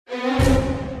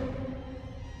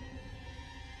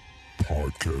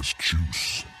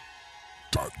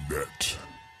podcastjuice.net.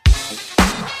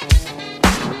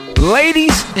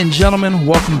 Ladies and gentlemen,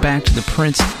 welcome back to the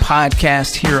Prince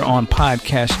Podcast here on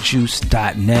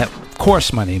podcastjuice.net. Of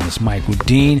course, my name is Michael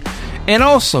Dean, and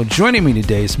also joining me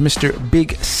today is Mr.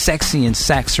 Big Sexy and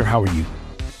Saxer. How are you?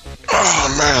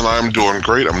 Oh, man, I'm doing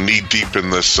great. I'm knee-deep in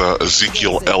this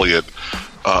Ezekiel Elliott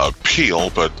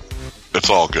appeal, but it's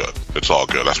all good. It's all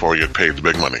good. That's why we get paid the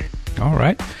big money. All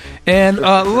right. And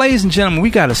ladies and gentlemen,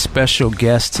 we got a special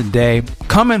guest today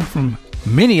coming from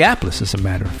Minneapolis, as a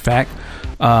matter of fact.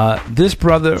 This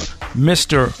brother,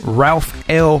 Mr. Ralph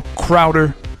L.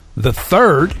 Crowder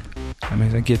III, I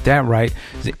mean, I get that right,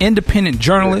 is an independent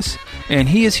journalist, and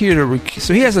he is here to...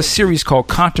 So he has a series called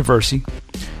Controversy,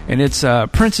 and it's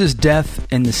Prince's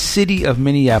Death in the City of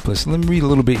Minneapolis. Let me read a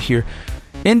little bit here.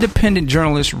 Independent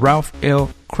journalist Ralph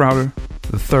L. Crowder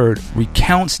III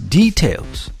recounts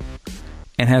details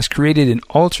and has created an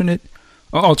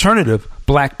alternative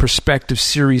Black perspective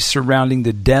series surrounding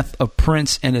the death of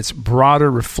Prince and its broader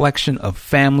reflection of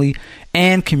family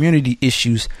and community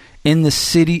issues in the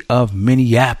city of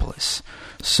Minneapolis.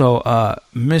 So,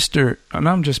 Mr. and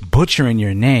I'm just butchering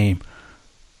your name,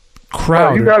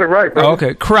 Crowder. Oh, you got it right, bro. Oh,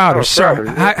 okay, Crowder. Sorry.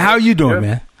 Yeah. How you doing,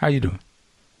 man? How you doing?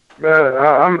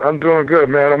 Man, I'm doing good,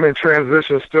 man. I'm in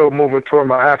transition, still moving toward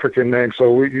my African name,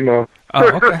 so we, you know. Oh,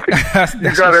 okay.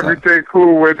 You got everything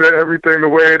cool with it, everything the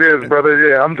way it is, brother.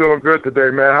 Yeah, I'm doing good today,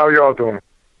 man. How y'all doing?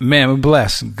 Man, we're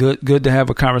blessed. Good to have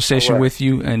a conversation with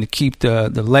you and to keep the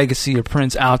legacy of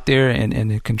Prince out there and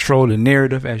to control the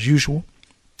narrative as usual.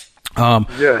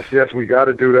 Yes, we got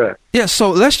to do that. Yeah, so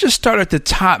let's just start at the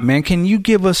top, man. Can you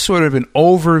give us sort of an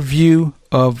overview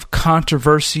of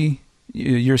Controversy,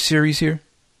 your series here?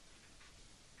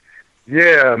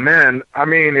 Yeah, man. I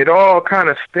mean, it all kind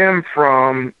of stemmed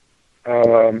from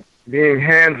being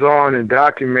hands-on and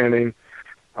documenting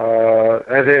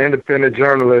as an independent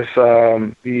journalist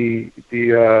the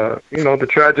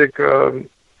tragic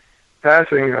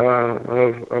passing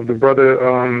of the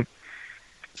brother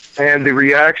and the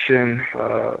reaction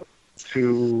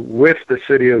with the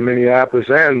city of Minneapolis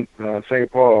and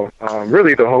St. Paul,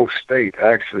 really the whole state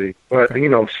actually, but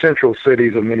central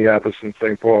cities of Minneapolis and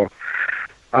St. Paul.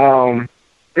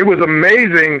 It was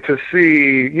amazing to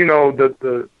see,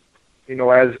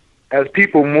 as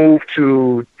people move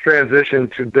to transition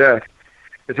to death,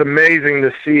 it's amazing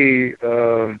to see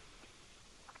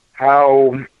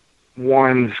how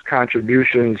one's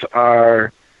contributions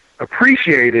are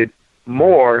appreciated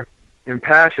more in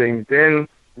passing than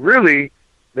really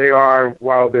they are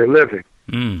while they're living.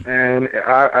 And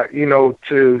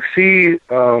to see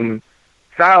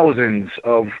thousands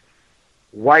of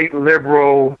white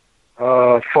liberal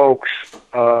folks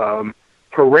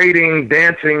parading,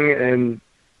 dancing in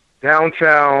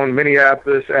downtown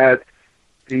Minneapolis at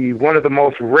one of the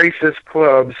most racist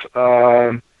clubs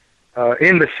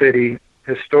in the city,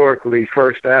 historically,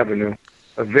 First Avenue,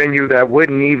 a venue that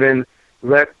wouldn't even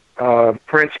let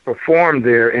Prince perform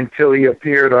there until he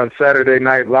appeared on Saturday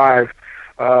Night Live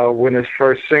when his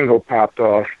first single popped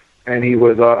off, and he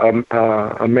was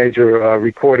a major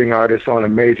recording artist on a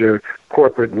major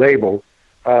corporate label.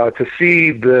 To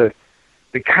see the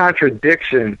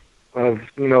contradiction of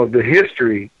the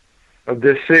history of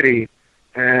this city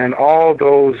and all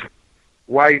those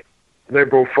white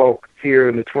liberal folk here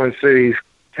in the Twin Cities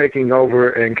taking over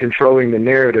and controlling the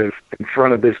narrative in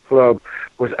front of this club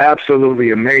was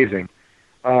absolutely amazing.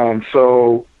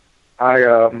 So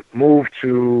I moved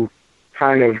to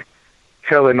kind of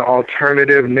tell an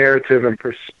alternative narrative and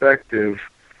perspective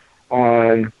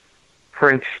on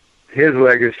Prince, his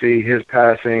legacy, his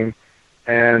passing,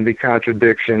 and the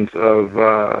contradictions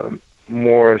of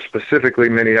more specifically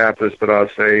Minneapolis, but I'll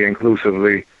say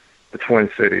inclusively the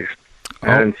Twin Cities. Oh.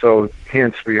 And so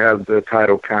hence we have the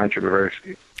title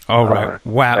Controversy. All right.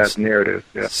 Wow. That narrative.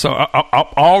 Yeah. So I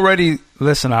already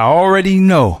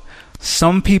know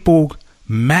some people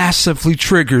massively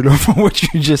triggered over what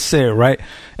you just said, right?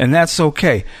 And that's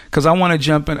okay, because I want to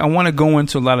jump in. I want to go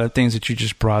into a lot of the things that you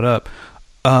just brought up.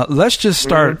 Let's just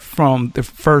start from the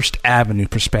First Avenue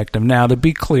perspective. Now, to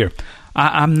be clear,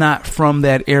 I'm not from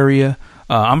that area.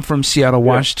 I'm from Seattle,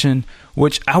 Washington,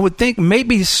 which I would think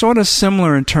maybe sort of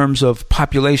similar in terms of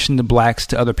population to blacks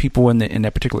to other people in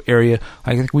that particular area.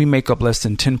 I think we make up less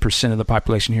than 10% of the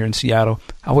population here in Seattle.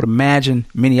 I would imagine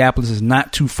Minneapolis is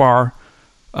not too far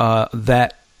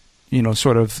that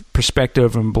sort of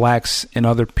perspective from blacks and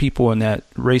other people in that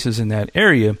races in that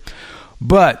area.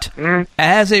 But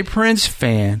as a Prince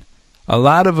fan, a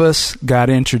lot of us got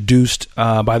introduced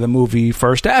by the movie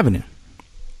First Avenue.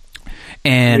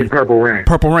 And Purple Rain.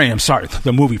 Purple Rain. I'm sorry,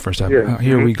 the movie First Avenue. Yeah.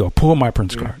 Here we go. Pull my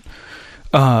Prince card.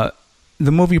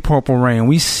 the movie Purple Rain,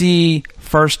 we see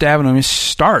First Avenue. It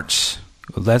starts,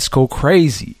 let's go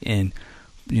crazy, and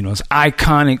it's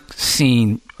iconic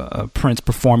scene. Prince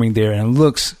performing there, and it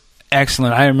looks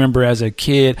excellent. I remember as a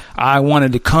kid, I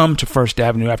wanted to come to First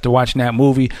Avenue after watching that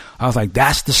movie. I was like,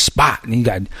 "That's the spot." And you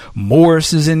got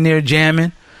Morris is in there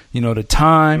jamming. The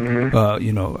Time.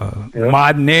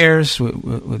 Modernaires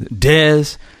with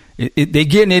Dez. They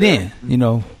getting it in.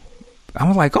 I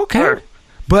was like, okay, Sure.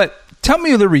 But tell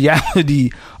me the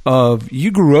reality of,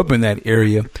 you grew up in that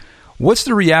area. What's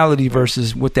the reality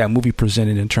versus what that movie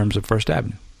presented in terms of First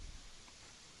Avenue?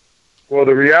 Well,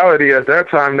 the reality at that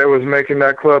time, they was making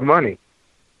that club money.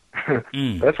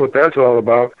 That's what that's all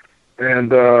about.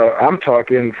 And I'm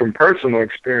talking from personal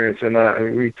experience,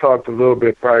 and we talked a little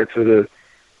bit prior to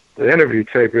the interview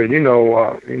tape. And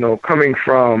coming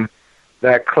from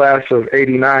that class of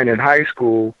 '89 in high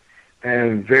school,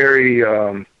 and very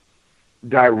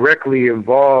directly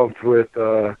involved with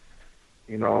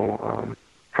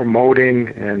promoting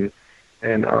and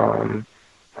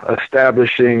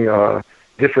establishing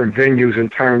different venues in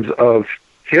terms of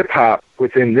hip-hop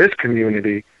within this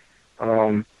community.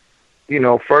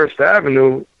 First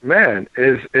Avenue, man,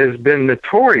 has been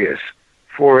notorious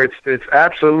for its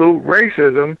absolute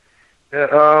racism,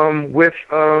 with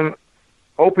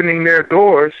opening their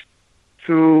doors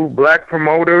to black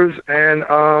promoters and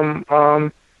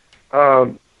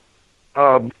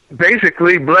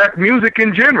basically black music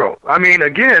in general. I mean,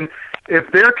 again, if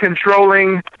they're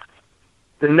controlling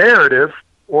the narrative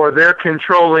or they're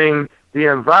controlling the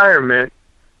environment,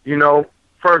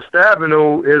 First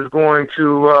Avenue is going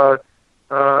to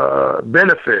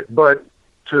benefit. But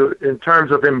in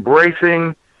terms of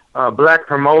embracing black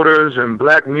promoters and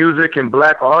black music and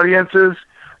black audiences,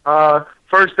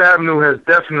 First Avenue has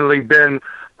definitely been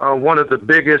one of the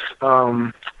biggest.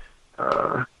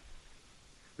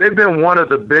 They've been one of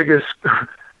the biggest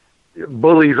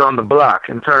bullies on the block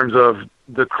in terms of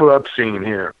the club scene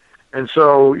here. And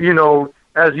so,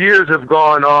 as years have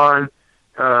gone on,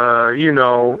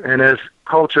 and as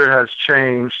culture has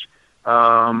changed,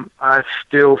 I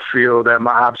still feel that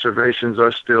my observations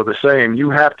are still the same. You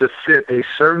have to fit a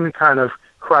certain kind of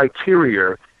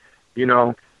criteria,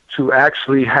 to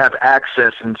actually have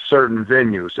access in certain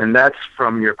venues. And that's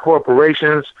from your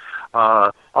corporations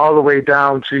all the way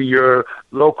down to your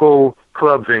local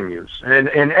club venues. And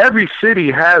every city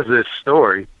has this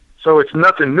story, so it's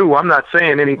nothing new. I'm not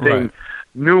saying anything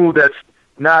new that's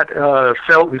not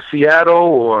felt in Seattle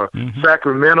or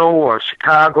Sacramento or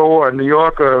Chicago or New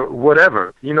York or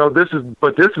whatever. This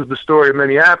is the story of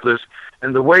Minneapolis,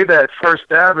 and the way that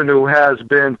First Avenue has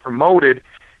been promoted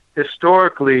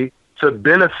historically to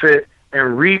benefit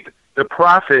and reap the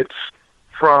profits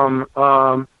from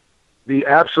the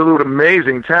absolute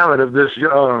amazing talent of this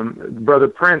brother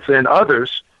Prince and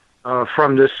others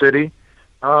from this city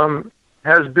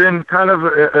has been kind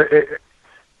of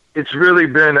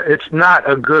it's not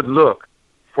a good look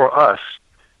for us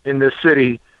in this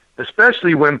city,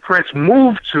 especially when Prince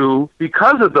moved to,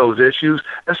 because of those issues,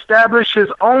 establish his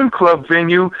own club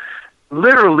venue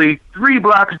literally 3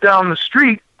 blocks down the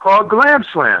street called Glam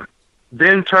Slam,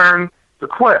 then turned the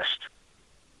Quest.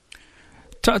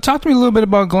 Talk to me a little bit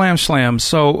about Glam Slam.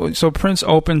 So Prince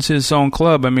opens his own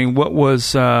club. I mean, what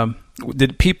was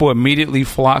did people immediately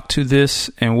flock to this,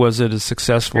 and was it a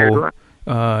successful?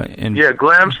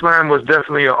 Glam Slam was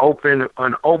definitely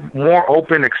more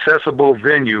open, accessible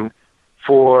venue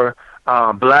for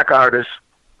black artists,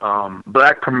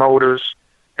 black promoters,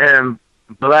 and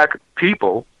black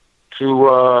people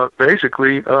to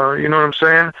basically,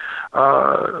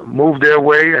 move their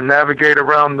way and navigate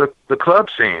around the club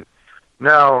scene.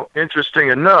 Now, interesting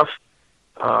enough,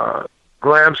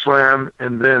 Glam Slam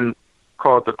and then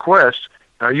called the Quest.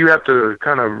 Now, you have to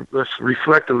kind of let's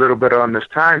reflect a little bit on this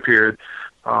time period.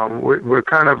 We're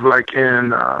kind of like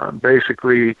in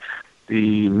basically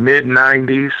the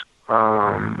mid-'90s,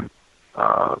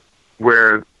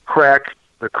 where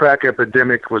the crack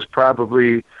epidemic was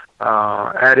probably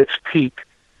at its peak,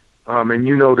 and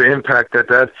the impact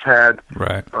that's had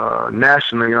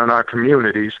nationally on our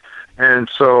communities. And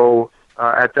so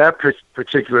at that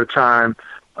particular time,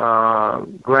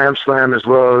 Glam Slam, as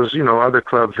well as other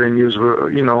club venues, were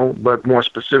but more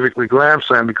specifically Glam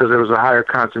Slam, because there was a higher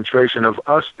concentration of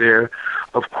us there.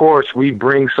 Of course, we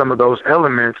bring some of those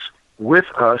elements with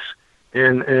us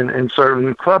in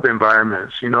certain club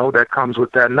environments. That comes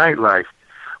with that nightlife.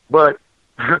 But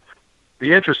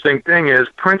the interesting thing is,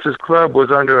 Prince's club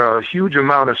was under a huge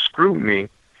amount of scrutiny,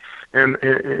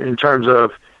 in terms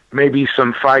of maybe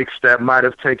some fights that might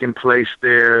have taken place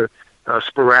there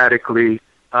sporadically.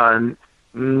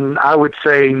 I would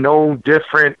say no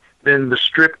different than the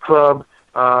strip club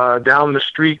down the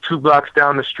street, 2 blocks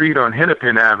down the street on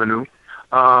Hennepin Avenue,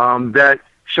 that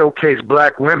showcased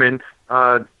black women,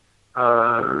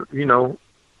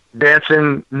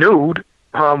 dancing nude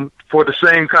for the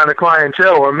same kind of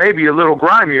clientele, or maybe a little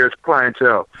grimier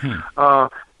clientele.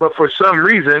 But for some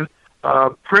reason,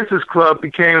 Prince's Club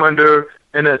became under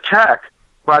an attack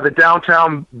by the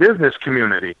downtown business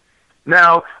community.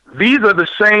 Now, these are the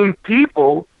same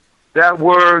people that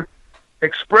were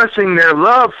expressing their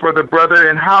love for the brother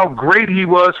and how great he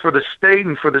was for the state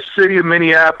and for the city of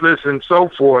Minneapolis and so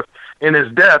forth in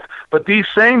his death. But these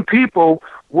same people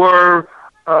were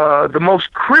the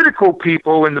most critical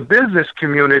people in the business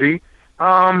community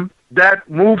that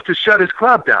moved to shut his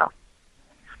club down.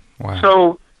 Wow.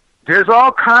 So there's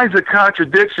all kinds of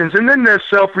contradictions, and then there's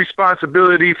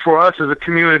self-responsibility for us as a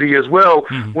community as well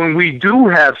when we do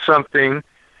have something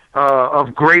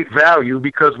of great value,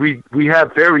 because we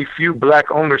have very few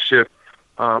black ownership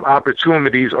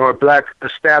opportunities or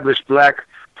established black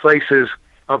places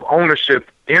of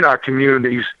ownership in our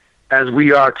communities as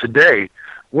we are today.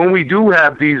 When we do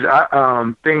have these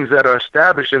things that are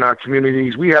established in our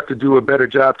communities, we have to do a better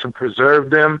job to preserve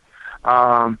them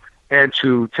and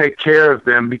to take care of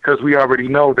them, because we already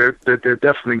know that they're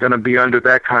definitely going to be under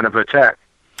that kind of attack,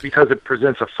 because it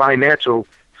presents a financial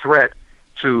threat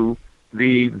to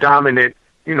the dominant,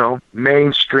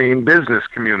 mainstream business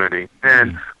community.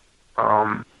 And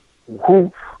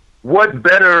what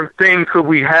better thing could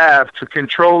we have to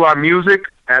control our music,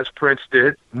 as Prince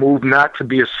did, move not to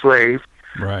be a slave,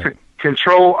 right,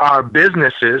 control our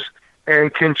businesses,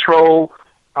 and control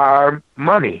our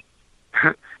money.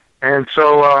 And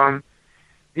so,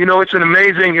 it's an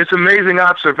amazing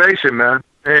observation, man.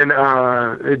 And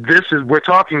we're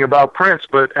talking about Prince,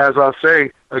 but as I'll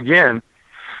say again,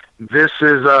 this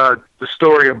is the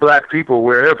story of black people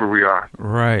wherever we are.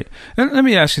 Right. And let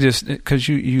me ask you this, because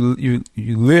you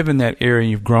live in that area,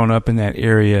 you've grown up in that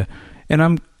area,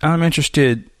 and I'm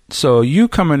interested. So you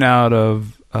coming out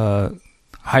of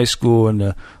high school in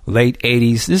the late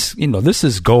 80s, this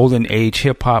is golden age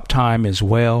hip hop time as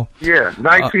well. Yeah,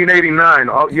 1989.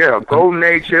 Golden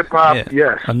age hip hop. Yeah,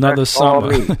 yes, another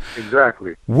summer.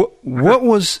 Exactly. How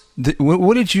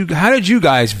did you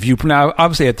guys view? Now,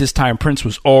 obviously, at this time, Prince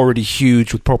was already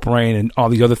huge with Purple Rain and all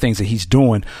the other things that he's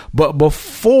doing. But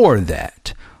before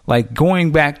that, like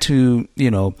going back to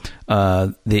the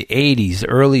 80s, the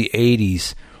early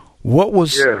 80s,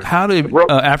 how did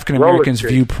African Americans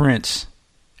view Prince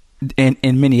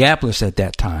in Minneapolis at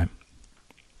that time?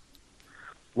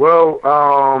 Well,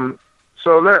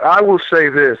 I will say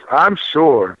this. I'm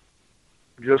sure,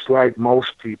 just like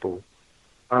most people,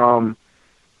 and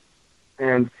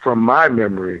from my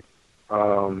memory,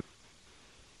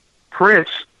 Prince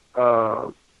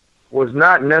was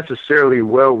not necessarily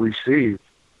well received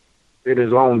in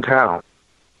his own town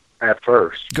at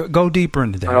first. Go deeper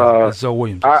into that. Zoe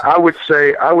Williams. I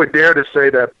would dare to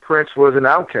say that Prince was an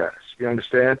outcast. You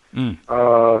understand?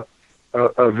 A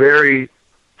very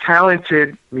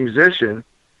talented musician,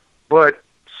 but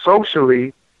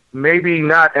socially maybe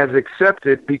not as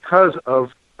accepted because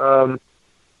of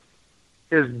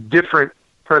his different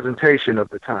presentation of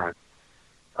the time.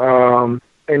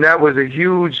 And that was a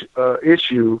huge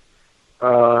issue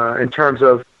in terms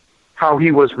of how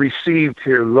he was received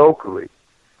here locally.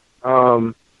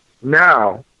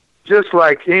 Now, just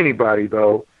like anybody,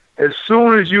 though, as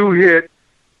soon as you hit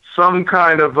some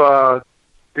kind of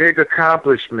big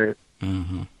accomplishment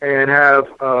and have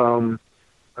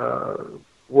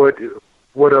what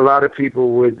a lot of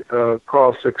people would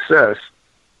call success,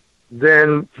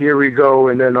 then here we go,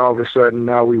 and then all of a sudden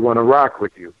now we want to rock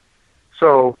with you.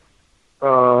 So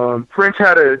Prince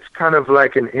had it's kind of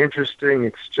like an interesting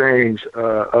exchange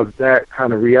of that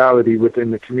kind of reality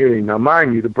within the community. Now,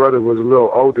 mind you, the brother was a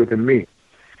little older than me,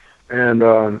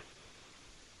 and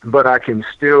but I can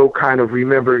still kind of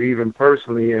remember, even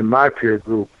personally in my peer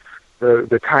group,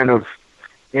 the kind of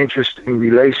interesting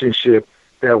relationship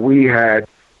that we had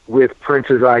with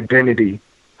Prince's identity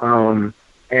and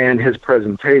his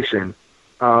presentation,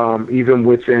 even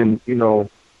within,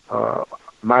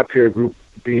 my peer group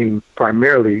being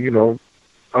primarily,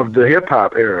 of the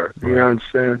hip-hop era. Right. You know what I'm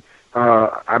saying?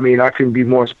 I mean, I can be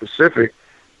more specific.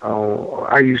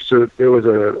 There was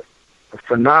a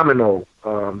phenomenal,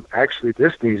 actually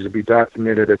this needs to be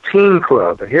documented, a teen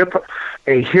club, a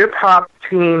hip-hop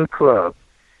teen club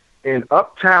in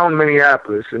uptown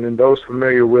Minneapolis, and in those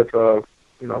familiar with,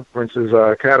 Prince's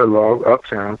catalog,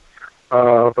 Uptown,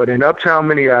 but in uptown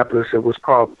Minneapolis, it was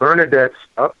called Bernadette's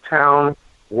Uptown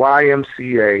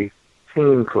YMCA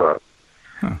Teen Club.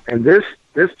 Huh. And this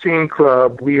teen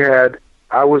club,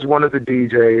 I was one of the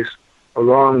DJs,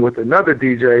 along with another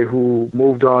DJ who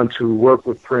moved on to work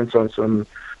with Prince on some,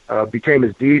 became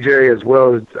his DJ as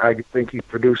well as I think he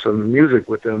produced some music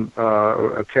with him,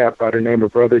 a cat by the name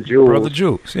of Brother Jules. Brother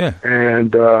Jules, yeah.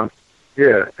 And,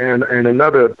 and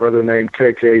another brother named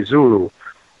KK Zulu.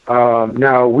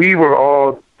 Now, we were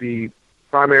all the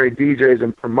primary DJs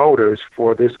and promoters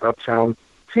for this Uptown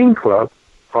Teen Club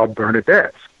called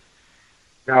Bernadette's.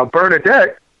 Now,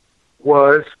 Bernadette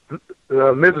was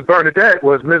Mrs.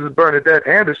 Bernadette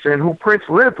Anderson, who Prince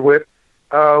lived with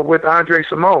Andre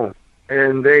Simone.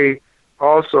 And they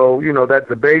also, that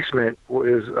the basement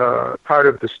is part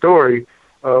of the story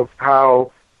of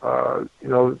how,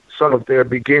 some of their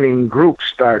beginning groups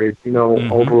started,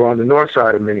 over on the north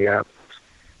side of Minneapolis.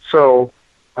 So,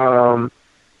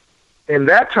 in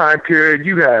that time period,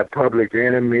 you had Public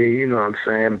Enemy,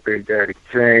 Big Daddy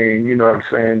Kane,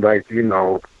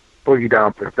 Boogie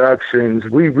Down Productions.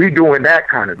 We doing that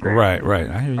kind of thing. Right.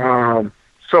 I hear you.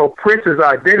 So Prince's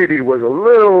identity was a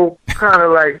little kind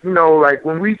of like, like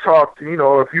when we talked,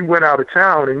 if you went out of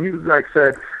town and you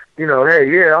said, hey,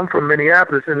 yeah, I'm from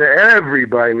Minneapolis, and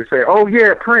everybody would say, oh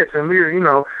yeah, Prince, and we're,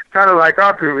 kind of like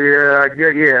our people,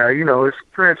 it's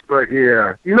Prince, but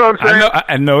yeah, you know what I'm saying?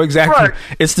 I know exactly. But,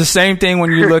 it's the same thing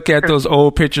when you look at those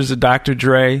old pictures of Dr.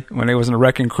 Dre when they was in the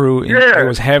Wrecking Crew, and it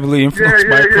was heavily influenced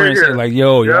by Prince. And like,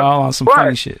 yo, y'all on some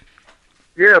funny shit.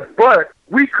 Yeah, but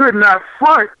we could not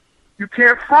front. You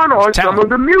can't front on some of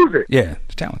the music. Yeah,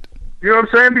 it's talented. You know what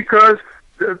I'm saying? Because,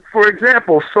 for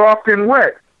example, Soft and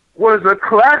Wet was a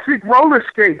classic roller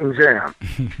skating jam,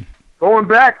 going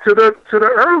back to the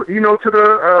early, to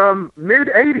the mid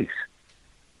 '80s.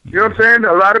 You know what I'm saying?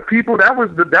 A lot of people that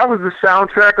was the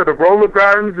soundtrack of the roller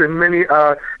gardens in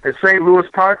St. Louis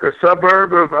Park, a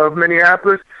suburb of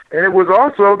Minneapolis, and it was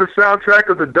also the soundtrack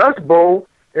of the Dust Bowl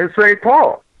in St.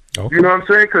 Paul. Okay. You know what I'm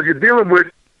saying? Because you're dealing with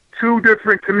two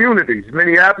different communities.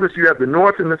 Minneapolis, you have the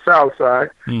north and the south side,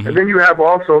 and then you have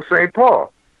also St.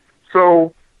 Paul.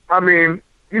 So, I mean,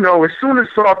 as soon as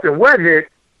Soft and Wet hit,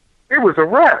 it was a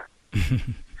wrap.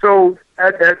 So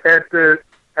at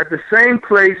the same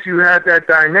place, you had that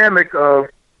dynamic of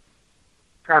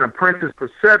kind of Prince's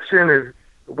perception, is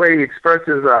the way he expressed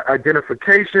his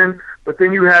identification, but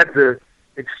then you had the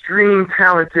extreme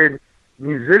talented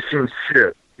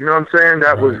musicianship. You know what I'm saying?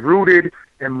 That was rooted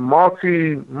in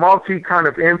multi kind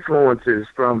of influences,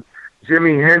 from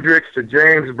Jimi Hendrix to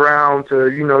James Brown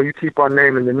to, you keep on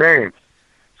naming the names.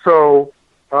 So,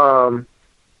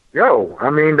 I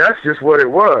mean, that's just what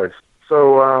it was.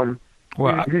 So,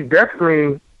 he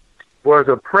definitely was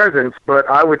a presence, but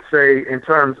I would say in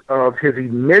terms of his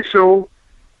initial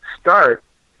start,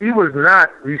 he was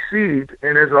not received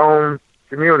in his own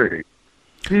community.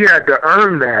 He had to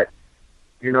earn that,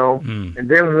 and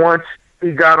then once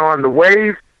he got on the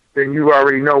wave, then you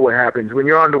already know what happens. When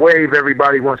you're on the wave,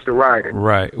 everybody wants to ride it.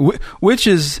 Right. Which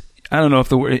is, I don't know if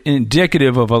the word,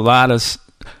 indicative of a lot of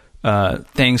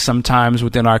things sometimes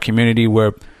within our community,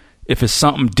 where if it's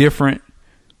something different,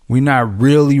 we're not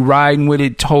really riding with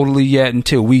it totally yet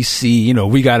until we see,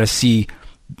 we got to see,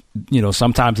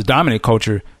 sometimes the dominant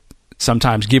culture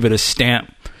sometimes give it a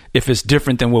stamp if it's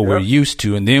different than what we're used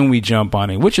to, and then we jump on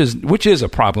it, which is a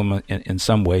problem in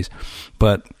some ways.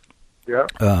 But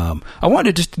I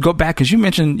wanted to just go back, because you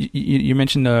mentioned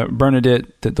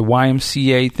Bernadette, the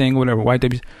YMCA thing, whatever,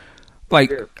 YW,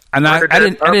 like, and I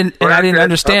didn't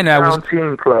understand that. Uptown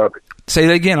Teen Club. Say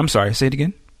that again. I'm sorry. Say it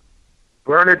again.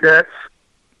 Bernadette's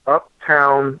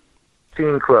Uptown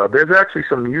Teen Club. There's actually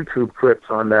some YouTube clips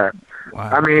on that. Wow.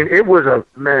 I mean, it was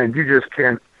you just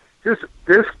can't. This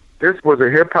was a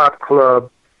hip hop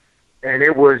club, and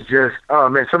it was just,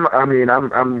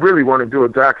 I'm really want to do a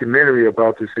documentary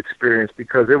about this experience,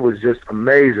 because it was just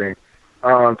amazing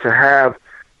to have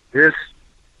this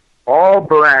all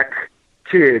black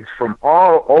kids from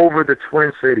all over the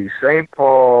Twin Cities, St.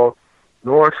 Paul,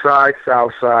 North Side,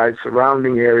 South Side,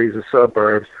 surrounding areas of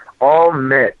suburbs, all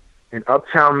met in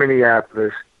Uptown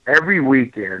Minneapolis every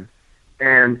weekend,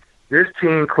 and this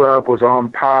teen club was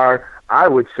on par, I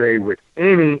would say, with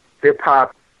any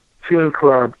hip-hop teen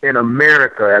club in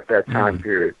America at that time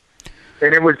period.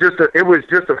 And it was just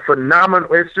a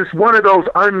phenomenal. It's just one of those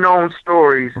unknown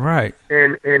stories, right?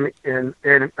 In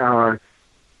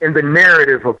the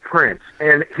narrative of Prince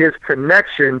and his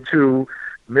connection to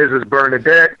Mrs.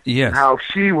 Bernadette, how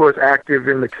she was active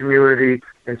in the community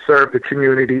and served the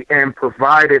community and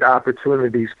provided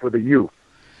opportunities for the youth.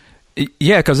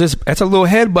 Yeah, because that's a little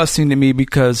head busting to me,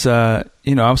 because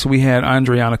obviously we had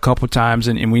Andre on a couple of times,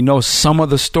 and we know some of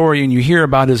the story, and you hear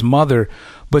about his mother,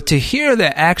 but to hear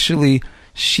that actually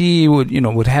she would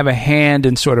have a hand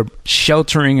in sort of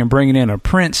sheltering and bringing in a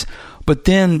Prince, But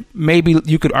then maybe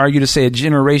you could argue to say a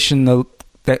generation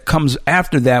that comes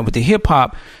after that with the hip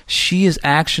hop, she is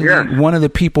actually one of the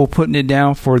people putting it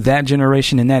down for that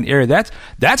generation in that era.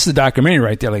 That's the documentary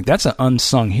right there. Like, that's an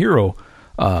unsung hero.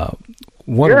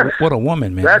 What a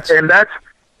woman, man. That's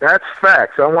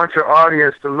facts. I want your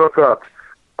audience to look up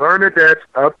Bernadette's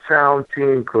Uptown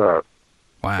Teen Club.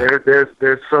 Wow.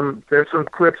 There's some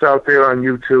clips out there on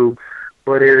YouTube,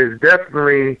 but it is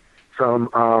definitely some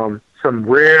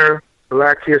rare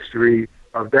Black history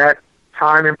of that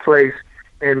time and place,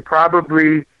 and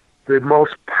probably the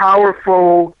most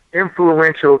powerful,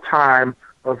 influential time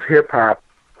of hip hop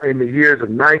in the years of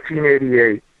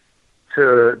 1988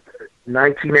 to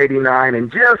 1989,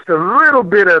 and just a little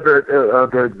bit of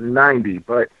the 90.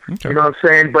 But okay. You know what I'm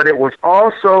saying? But it was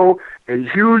also a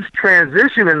huge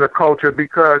transition in the culture,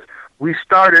 because we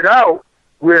started out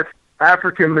with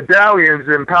African medallions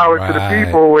and power to the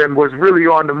people, and was really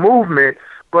on the movement.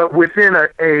 But within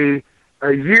a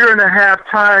year and a half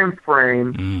time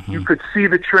frame, you could see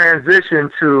the transition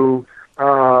to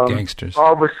gangsters.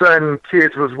 All of a sudden,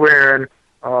 kids was wearing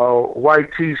white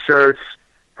T-shirts,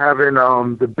 having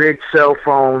the big cell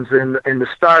phones, and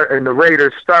the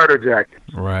Raiders starter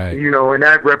jackets. Right. You know, and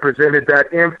that represented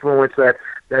that influence, that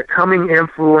coming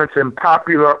influence, and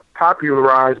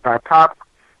popularized by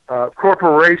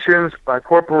corporations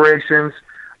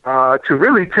to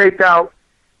really take out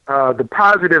the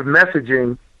positive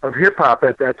messaging of hip-hop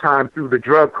at that time through the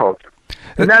drug culture.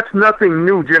 And that's nothing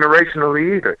new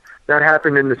generationally either. That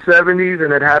happened in the 70s,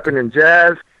 and it happened in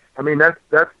jazz. I mean,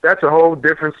 that's a whole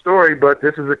different story, but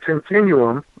this is a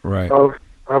continuum of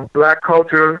Black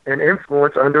culture and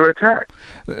influence under attack.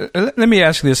 Let me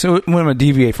ask you this. So I'm going to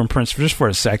deviate from Prince just for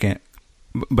a second,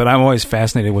 but I'm always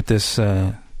fascinated with this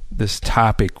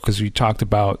topic, because we talked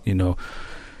about,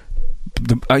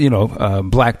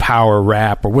 Black power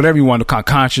rap, or whatever you want to call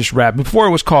conscious rap. Before it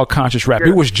was called conscious rap,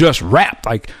 it was just rap.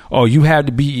 Like, you had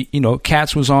to be,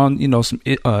 Cats was on, some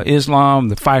Islam,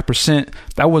 the 5%.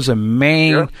 That was a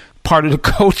main part of the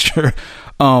culture.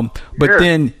 But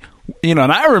then, and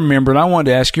I remember, and I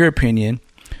wanted to ask your opinion.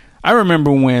 I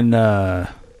remember when, I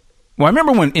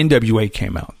remember when NWA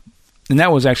came out, and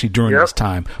that was actually during this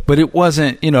time. But it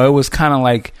wasn't, it was kind of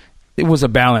like, it was a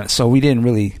balance, so we didn't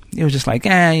really, it was just like,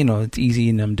 it's easy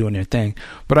and them doing their thing.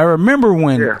 But I remember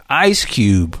when Ice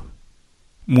Cube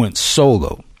went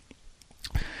solo,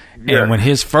 and when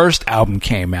his first album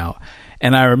came out,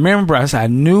 and I remember, I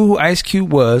knew who Ice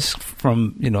Cube was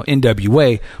from,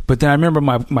 NWA, but then I remember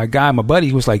my buddy,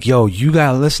 he was like, yo, you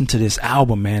gotta listen to this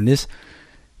album, man.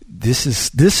 This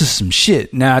is some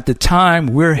shit. Now at the time,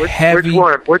 heavy.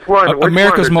 Which one?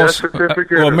 America's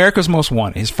America's Most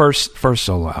Wanted. His first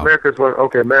solo album. America's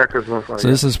Most Wanted. So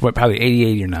this is probably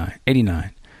 88 or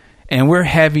 89, and we're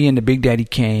heavy into Big Daddy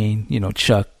Kane,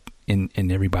 Chuck,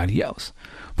 and everybody else.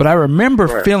 But I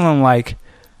remember feeling like,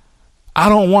 I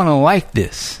don't want to like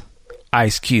this,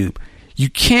 Ice Cube. You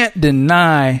can't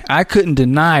deny. I couldn't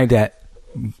deny that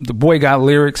the boy got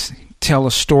lyrics, tell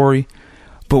a story.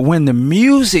 But when the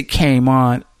music came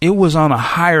on, it was on a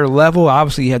higher level.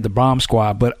 Obviously, you had the Bomb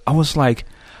Squad, but I was like,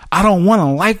 I don't want to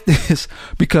like this,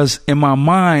 because in my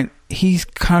mind, he's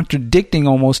contradicting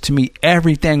almost to me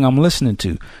everything I'm listening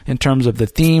to in terms of the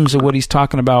themes of what he's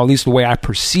talking about, at least the way I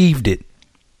perceived it.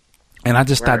 And I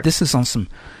just thought, this is some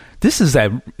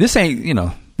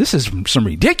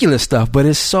ridiculous stuff, but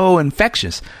it's so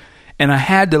infectious. And I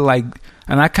had to okay.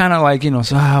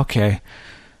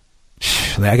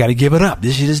 I got to give it up.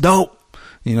 This shit is dope.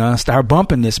 Start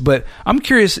bumping this. But I'm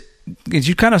curious, because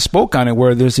you kind of spoke on it,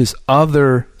 where there's this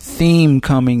other theme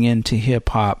coming into hip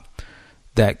hop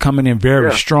that coming in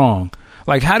very strong.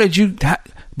 Like,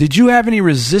 did you have any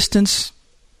resistance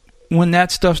when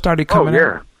that stuff started coming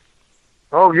out?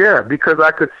 Oh yeah, because I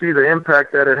could see the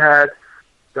impact that it had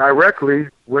directly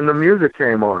when the music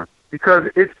came on.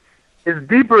 Because it's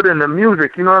deeper than the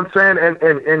music, you know what I'm saying?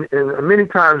 And many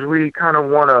times we kind of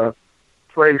want to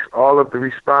place all of the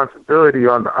responsibility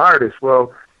on the artist.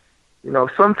 Well,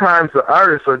 sometimes the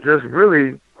artists are just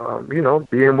really,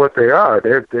 being what they are.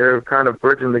 They're kind of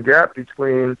bridging the gap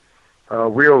between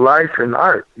real life and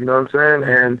art. You know what I'm saying?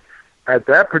 And at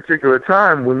that particular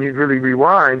time, when you really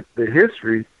rewind the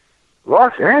history,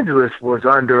 Los Angeles was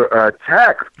under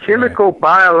attack, chemical,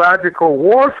 biological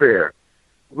warfare.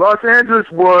 Los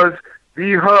Angeles was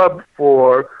the hub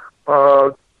for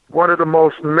one of the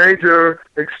most major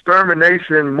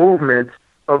extermination movements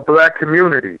of Black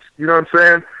communities. You know what I'm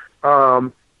saying?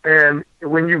 And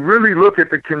when you really look at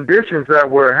the conditions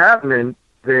that were happening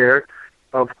there,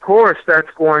 of course that's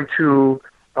going to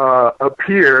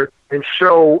appear and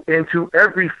show into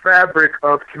every fabric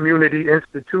of community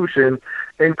institution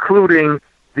including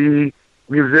the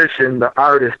musician, the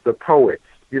artist, the poet.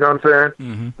 You know what I'm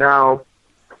saying? Mm-hmm. Now,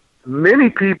 many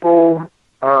people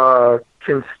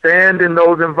can stand in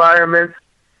those environments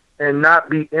and not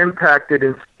be impacted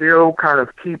and still kind of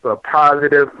keep a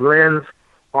positive lens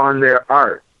on their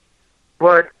art.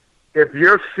 But if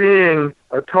you're seeing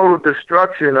a total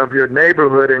destruction of your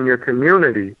neighborhood and your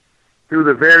community through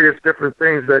the various different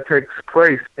things that takes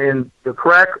place in the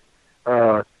crack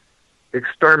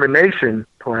extermination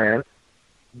plan,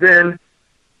 then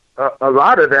a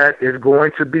lot of that is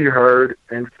going to be heard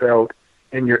and felt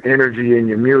in your energy and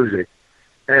your music.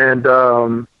 And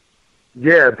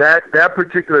that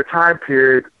particular time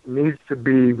period needs to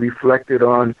be reflected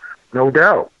on, no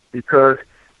doubt, because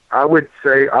I would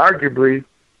say arguably,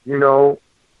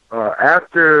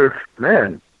 after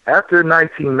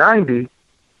 1990,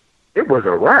 it was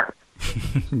a wrap.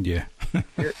 Yeah.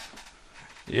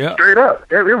 Yeah. Straight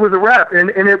up. It was a wrap. And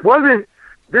it wasn't,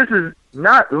 this is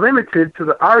not limited to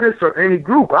the artists or any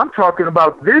group. I'm talking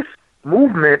about this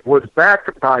movement was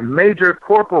backed by major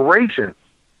corporations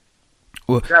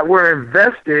that were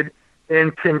invested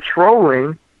in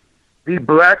controlling the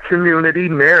black community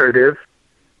narrative,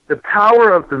 the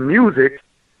power of the music,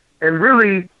 and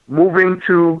really moving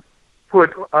to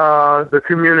put the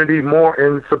community more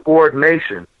in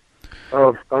subordination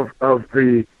of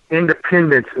the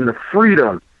independence and the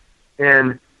freedom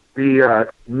and the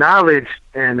knowledge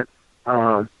and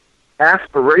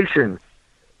aspirations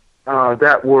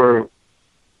that were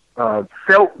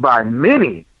felt by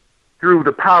many through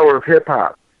the power of hip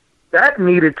hop. That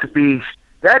needed to be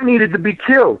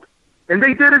killed, and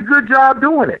they did a good job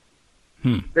doing it.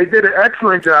 They did an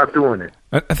excellent job doing it.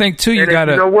 I think too. You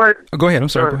gotta. You know what? Go ahead. I'm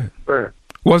sorry. Go ahead.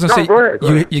 Well, I was gonna say, go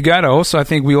ahead. You gotta also. I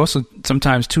think we also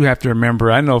sometimes too have to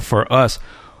remember. I know for us,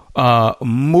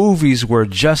 movies were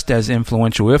just as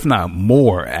influential, if not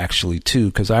more, actually too.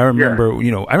 Because I remember,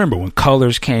 I remember when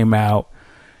Colors came out,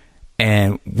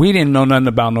 and we didn't know nothing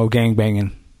about no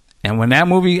gangbanging. And when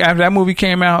after that movie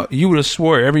came out, you would have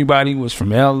swore everybody was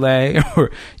from L.A. or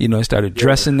started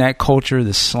dressing that culture,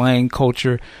 the slang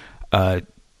culture.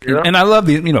 And I love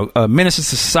the Menace to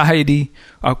Society,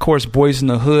 of course, Boys in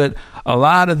the Hood. A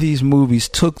lot of these movies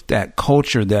took that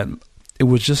culture that it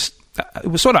was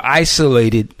sort of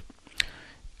isolated,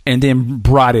 and then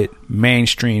brought it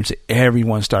mainstream. So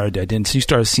everyone started that. Then so you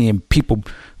started seeing people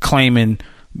claiming,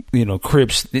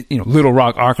 Crips, Little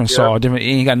Rock, Arkansas, different. It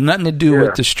ain't got nothing to do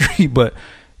with the street, but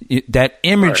that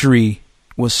imagery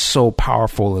was so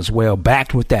powerful as well.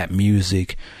 Backed with that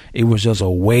music, it was just a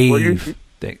wave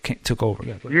that took over.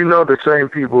 The same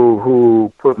people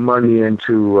who put money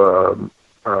into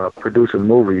producing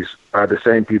movies are the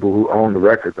same people who own the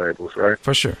record labels, right?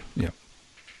 For sure, yeah.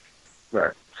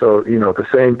 Right. So, the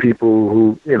same people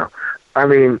who,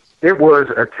 it was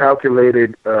a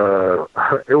calculated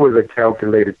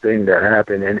thing that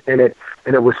happened, and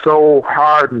it was so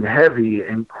hard and heavy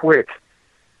and quick,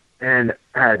 and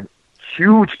had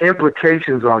huge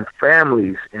implications on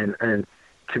families and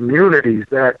communities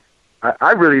that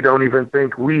I really don't even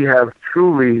think we have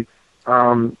truly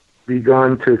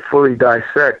begun to fully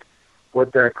dissect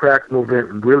what that crack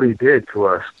movement really did to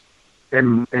us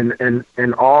in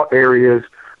all areas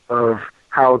of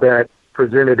how that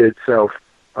presented itself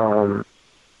to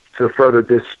further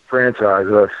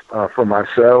disfranchise us from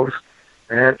ourselves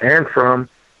and from,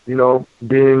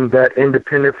 being that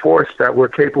independent force that we're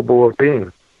capable of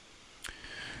being.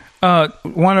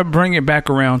 Want to bring it back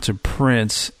around to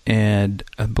Prince, and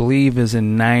I believe is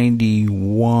in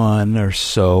 91 or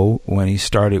so when he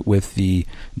started with the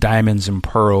Diamonds and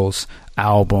Pearls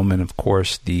album, and of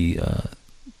course the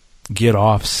Get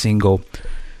Off single.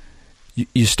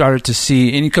 You started to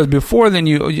see, and because before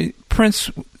then, Prince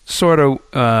sort of,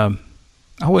 I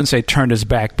wouldn't say turned his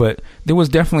back, but there was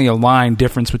definitely a line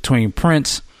difference between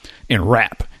Prince and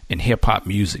rap and hip hop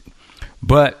music.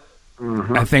 But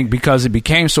I think because it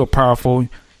became so powerful,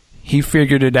 he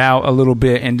figured it out a little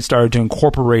bit and started to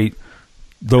incorporate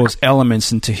those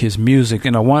elements into his music.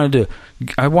 And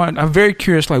I'm very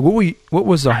curious, like, what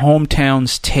was the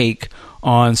hometown's take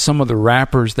on some of the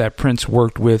rappers that Prince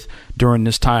worked with during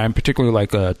this time, particularly like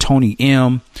Tony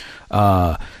M,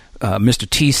 Mr.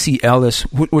 T.C. Ellis,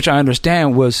 which I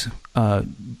understand was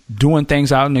doing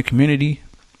things out in the community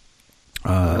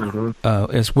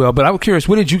as well. But I was curious,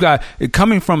 what did you guys,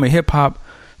 coming from a hip hop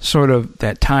sort of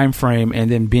that time frame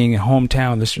and then being in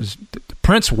hometown, this was the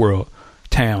Prince world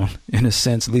town in a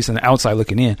sense, at least on the outside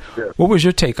looking in. Yeah. What was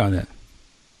your take on that?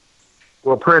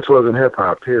 Well, Prince wasn't hip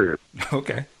hop, period.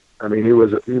 Okay. I mean, he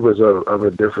was of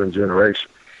a different generation.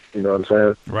 You know what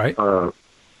I'm saying? Right.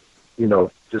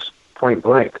 Just point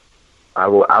blank. I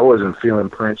wasn't feeling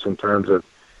Prince in terms of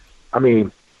I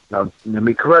mean, now let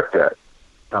me correct that.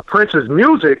 Now Prince's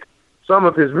music, some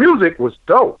of his music was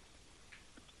dope.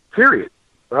 Period.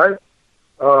 Right?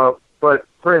 But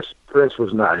Prince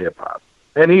was not hip hop,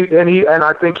 and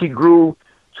I think he grew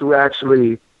to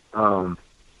actually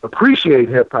appreciate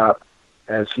hip hop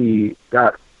as he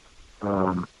got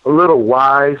a little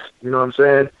wise. You know what I'm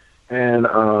saying? And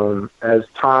as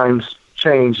times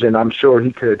changed, and I'm sure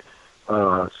he could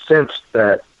sense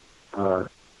that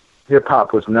hip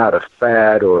hop was not a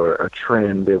fad or a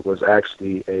trend. It was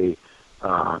actually a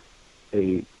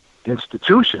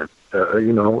institution.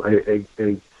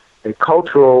 A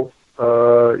cultural,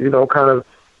 kind of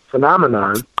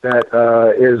phenomenon that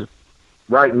is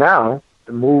right now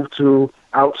moved to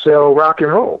outsell rock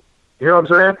and roll. You know what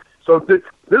I'm saying? So this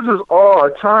is all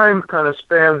a time kind of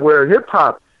span where hip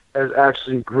hop has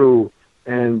actually grew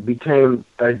and became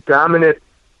a dominant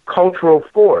cultural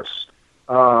force.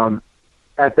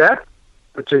 At that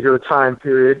particular time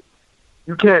period,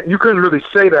 you couldn't really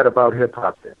say that about hip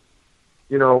hop then.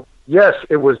 Yes,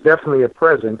 it was definitely a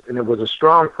presence, and it was a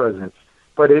strong presence,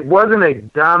 but it wasn't a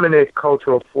dominant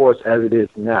cultural force as it is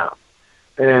now.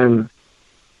 And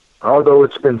although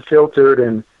it's been filtered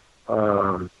and,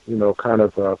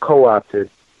 co-opted,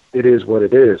 it is what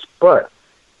it is. But,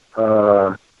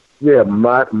 my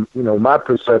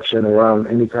perception around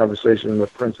any conversation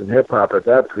with Prince and hip-hop at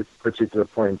that particular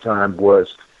point in time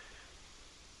was,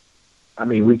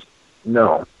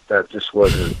 that just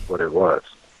wasn't what it was.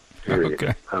 Period.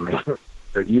 Okay. I mean,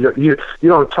 you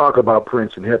don't talk about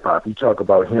Prince and hip hop. You talk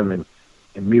about him in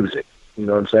music. You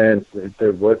know what I'm saying?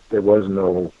 There was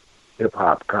no hip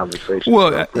hop conversation.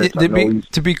 Well,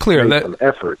 to be clear,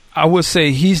 effort. I would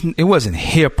say it wasn't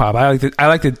hip hop. I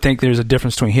like to think there's a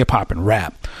difference between hip hop and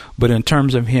rap. But in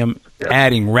terms of him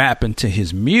adding rap into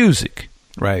his music,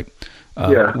 right?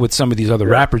 With some of these other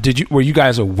rappers, were you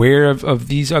guys aware of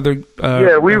these other?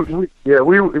 We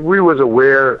was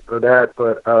aware of that,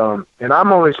 but and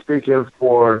I'm only speaking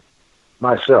for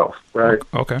myself, right?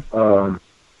 Okay. And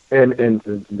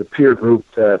the peer group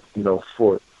that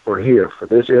for here for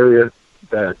this area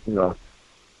that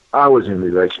I was in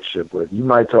relationship with. You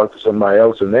might talk to somebody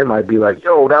else and they might be like,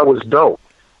 "Yo, that was dope."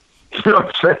 You know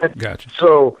what I'm saying? Gotcha.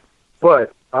 So,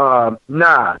 but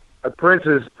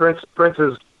Prince's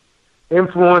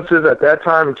influences at that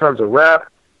time in terms of rap,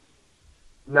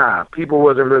 people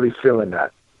wasn't really feeling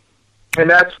that.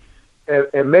 And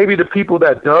maybe the people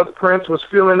that dug Prince was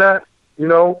feeling that.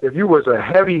 If you was a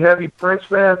heavy Prince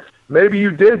fan, maybe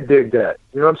you did dig that.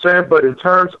 You know what I'm saying? But in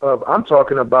terms of, I'm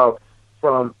talking about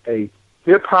from a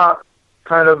hip hop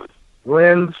kind of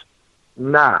lens,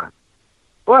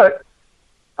 But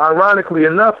ironically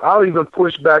enough, I'll even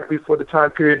push back before the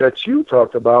time period that you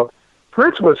talked about.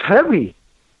 Prince was heavy.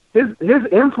 His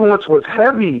influence was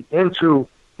heavy into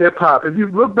hip hop. If you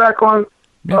look back on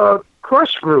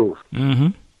Crush Groove, mm-hmm.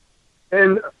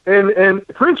 and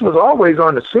Prince was always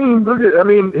on the scene.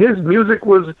 His music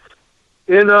was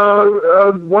in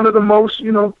one of the most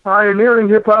pioneering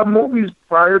hip hop movies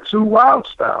prior to Wild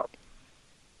Style.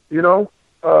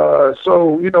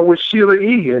 With Sheila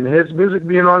E. and his music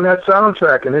being on that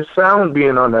soundtrack and his sound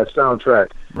being on that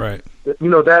soundtrack, right.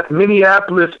 That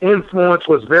Minneapolis influence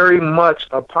was very much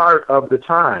a part of the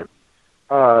time.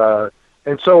 And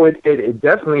so it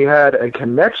definitely had a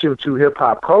connection to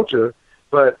hip-hop culture,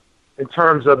 but in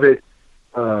terms of it,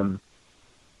 being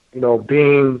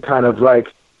kind of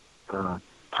like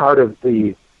part of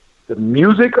the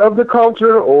music of the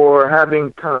culture or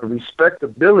having kind of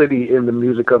respectability in the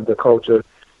music of the culture,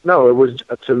 no, it was,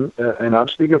 and I'm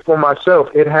speaking for myself,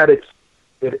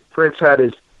 Prince had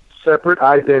his separate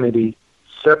identity,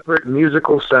 separate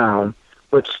musical sound,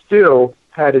 but still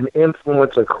had an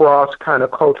influence across kind of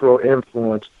cultural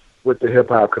influence with the hip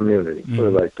hop community. Put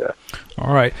it like that.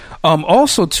 All right.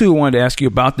 Also, too, I wanted to ask you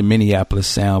about the Minneapolis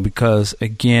sound because,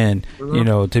 again,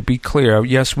 to be clear,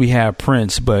 yes, we have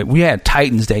Prince, but we had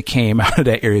Titans that came out of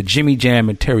that area, Jimmy Jam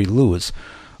and Terry Lewis,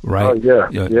 right? Oh,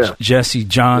 yeah. Jesse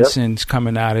Johnson's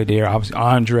coming out of there. Obviously,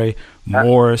 Andre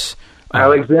Morris.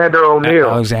 Alexander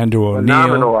O'Neal.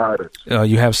 Phenomenal artist.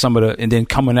 You have some of and then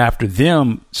coming after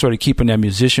them, sort of keeping that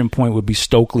musician point would be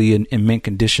Stokely in Mint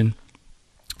Condition,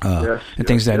 and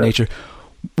things of that nature.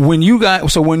 When you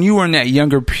were in that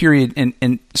younger period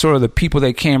and sort of the people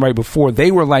that came right before, they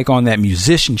were like on that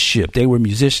musicianship. They were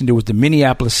musicians. There was the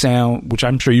Minneapolis sound, which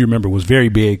I'm sure you remember was very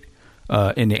big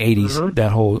in the 80s, mm-hmm.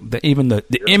 that whole, even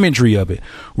the imagery of it.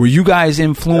 Were you guys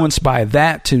influenced by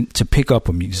that to pick up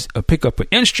pick up an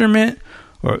instrument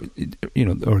or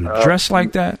to dress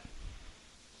like that?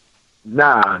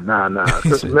 Nah.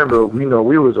 Just remember, we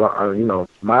was,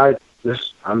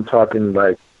 I'm talking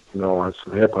like, on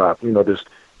some hip hop, this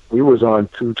we was on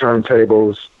 2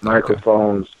 turntables,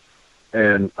 microphones,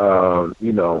 and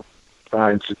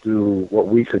trying to do what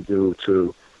we could do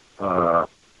to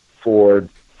forward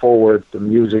the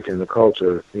music and the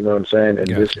culture. You know what I'm saying, in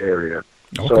this area.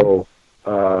 Okay. So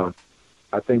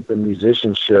I think the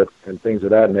musicianship and things of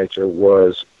that nature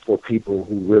was for people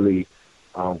who really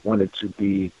wanted to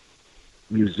be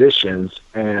musicians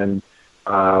and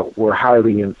were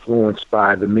highly influenced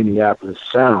by the Minneapolis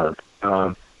sound,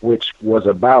 which was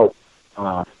about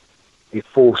a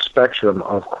full spectrum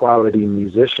of quality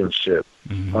musicianship.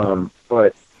 Mm-hmm.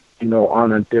 But,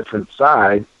 on a different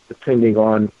side, depending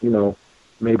on,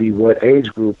 maybe what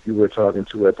age group you were talking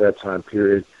to at that time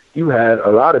period, you had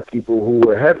a lot of people who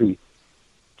were heavy.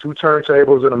 2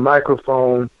 turntables and a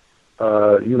microphone,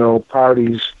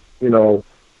 parties,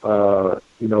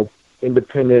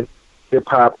 independent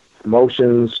hip-hop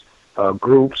promotions,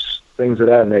 groups, things of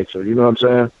that nature. You know what I'm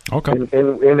saying? Okay.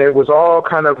 And it was all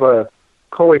kind of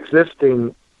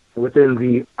coexisting within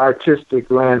the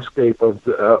artistic landscape of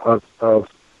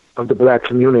the black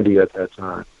community at that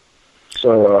time.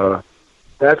 So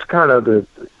that's kind of the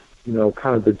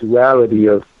duality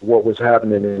of what was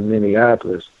happening in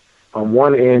Minneapolis. On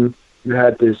one end, you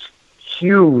had this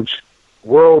huge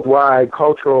worldwide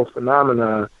cultural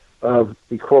phenomenon of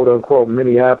the quote-unquote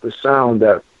Minneapolis sound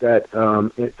that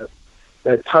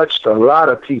touched a lot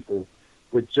of people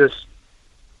with just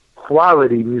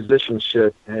quality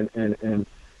musicianship and an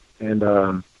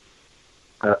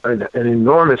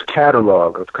enormous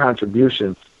catalog of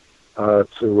contributions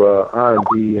to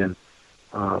R&B and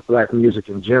black music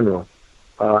in general.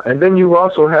 And then you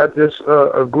also had this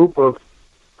a group of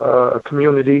a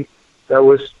community that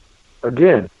was,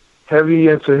 again, heavy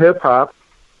into hip-hop,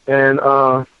 and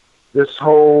this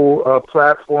whole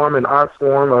platform and art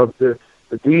form of the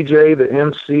DJ, the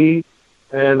MC,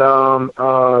 and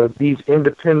these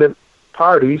independent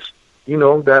parties,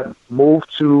 that move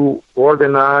to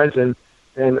organize and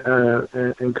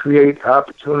create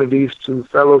opportunities to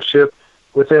fellowship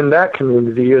within that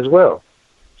community as well.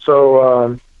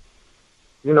 So,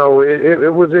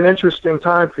 it was an interesting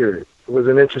time period. It was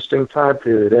an interesting time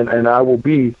period, and I will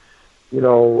be,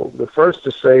 the first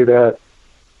to say that,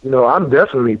 I'm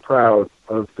definitely proud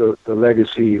of the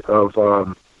legacy of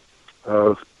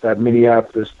that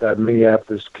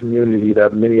Minneapolis community,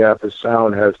 that Minneapolis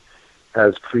sound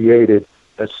has created,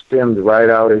 that stemmed right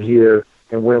out of here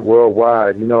and went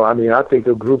worldwide. I think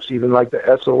of groups even like the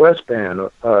SOS band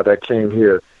that came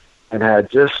here and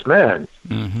had just,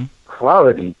 mm-hmm.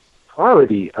 quality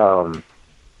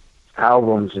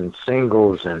albums and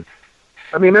singles, and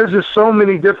there's just so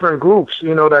many different groups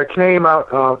that came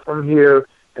out from here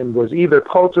and was either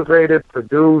cultivated,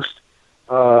 produced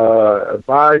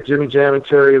by Jimmy Jam and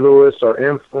Terry Lewis, or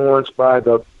influenced by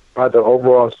the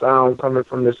overall sound coming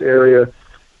from this area.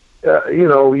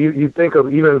 You think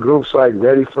of even groups like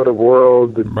Ready for the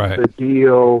World, the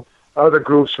Deal, other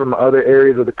groups from other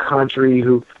areas of the country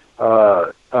who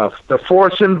the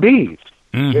Force and Bees.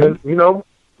 Mm-hmm.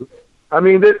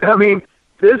 And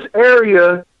this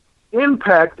area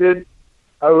impacted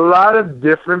a lot of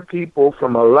different people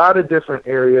from a lot of different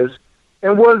areas,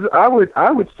 and was I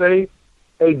would say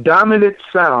a dominant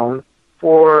sound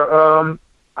for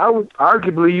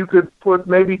arguably you could put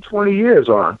maybe 20 years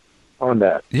on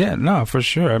that. Yeah, no, for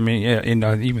sure.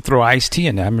 Even throw Ice-T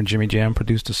in there. I remember Jimmy Jam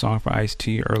produced a song for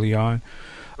Ice-T early on.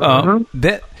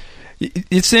 That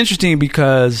it's interesting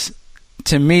because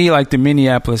to me, like, the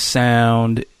Minneapolis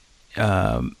sound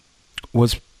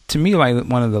was, to me, like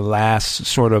one of the last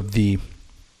sort of the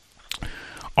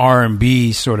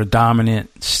R&B sort of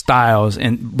dominant styles,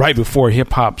 and right before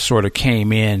hip hop sort of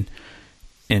came in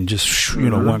and just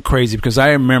went crazy. Because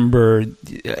I remember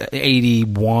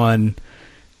 81,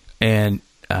 and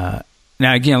now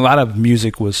again, a lot of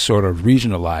music was sort of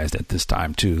regionalized at this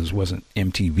time too. It wasn't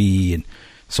MTV, and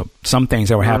so some things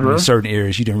that were happening in certain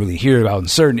areas you didn't really hear about in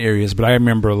certain areas. But I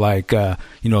remember like the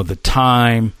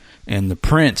Time and the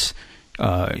Prince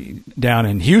down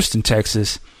in Houston,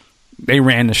 Texas. They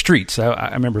ran the streets. I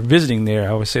remember visiting there.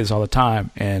 I always say this all the time,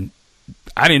 and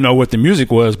I didn't know what the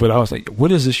music was, but I was like,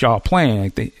 "What is this y'all playing?"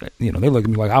 Like they look at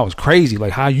me like I was crazy.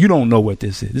 Like, how you don't know what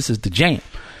this is? This is the jam.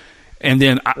 And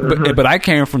then, but I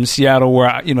came from Seattle, where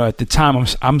at the time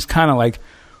I'm kind of like,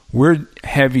 we're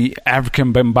heavy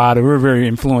African bambaataa. We're very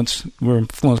influenced. We're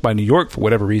influenced by New York for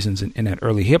whatever reasons in that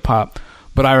early hip hop.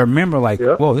 But I remember like,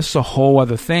 whoa, this is a whole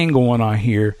other thing going on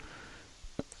here.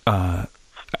 And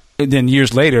then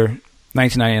years later,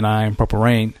 1999, Purple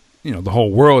Rain, the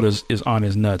whole world is on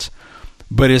his nuts.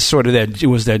 but it's sort of that, it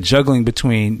was that juggling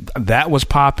between that was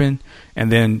popping,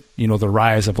 and then, you know, the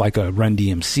rise of like a Run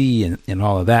DMC and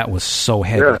all of that was so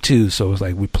heavy too. So it was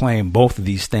like we're playing both of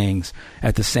these things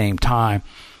at the same time.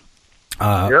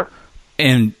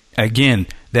 And again,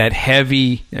 that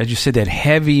heavy, as you said, that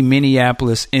heavy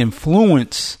Minneapolis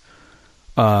influence,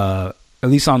 at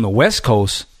least on the West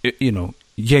Coast, you know,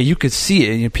 you could see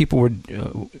it. You know, people were,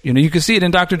 you know, you could see it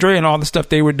in Dr. Dre and all the stuff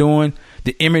they were doing,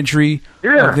 the imagery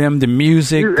of them, the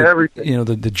music, you know,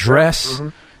 the dress,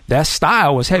 that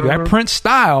style was heavy. That Prince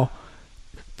style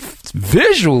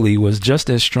visually was just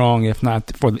as strong, if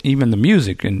not for even the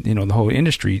music, and, you know, the whole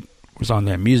industry was on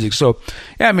that music. So,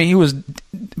 yeah, I mean,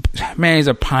 he's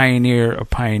a pioneer of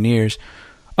pioneers.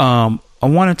 I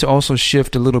wanted to also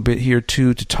shift a little bit here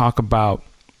too, to talk about,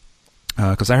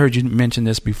 because I heard you mention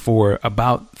this before,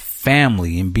 about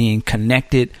family and being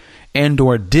connected and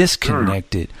or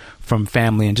disconnected from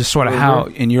family, and just sort of how,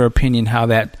 in your opinion,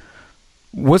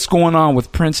 what's going on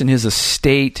with Prince and his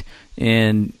estate,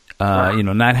 and you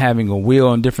know, not having a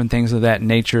will and different things of that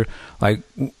nature. Like,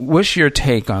 what's your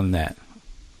take on that?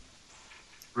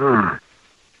 I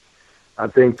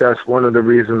think that's one of the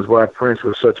reasons why Prince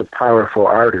was such a powerful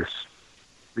artist,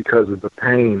 because of the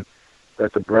pain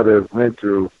that the brother went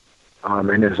through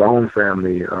in his own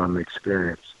family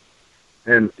experience.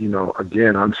 And, you know,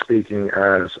 again, I'm speaking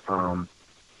as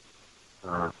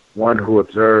one who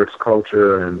observes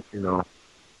culture and, you know,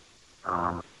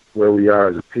 where we are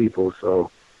as a people.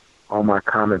 So all my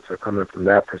comments are coming from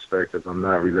that perspective. I'm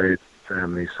not related to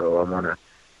family, so I want to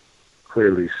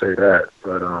clearly say that.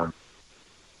 But I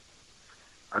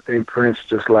think Prince,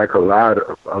 just like a lot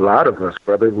of us,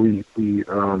 brother, we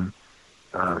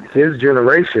his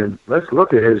generation. Let's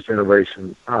look at his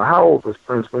generation. How old was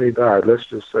Prince when he died? Let's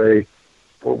just say,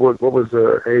 what was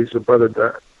the age the brother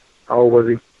died? How old was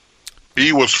he?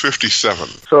 He was 57.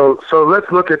 So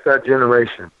let's look at that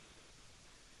generation.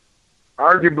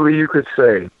 Arguably, you could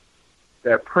say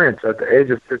that Prince, at the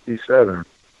age of 57,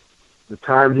 the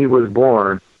time he was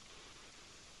born,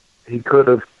 he could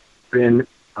have been,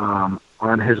 on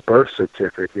his birth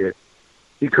certificate,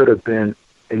 he could have been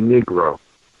a Negro.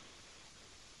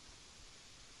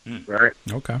 Right?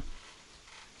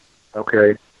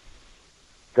 Okay.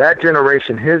 That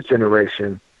generation, his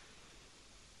generation,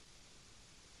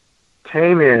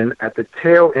 came in at the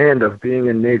tail end of being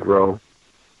a Negro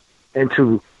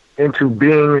into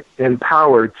being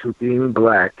empowered to being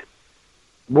black,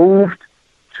 moved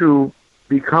to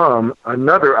become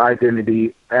another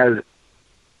identity as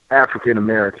African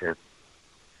American.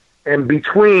 And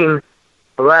between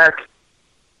black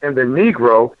and the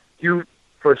Negro,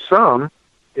 for some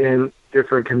in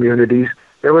different communities,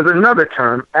 there was another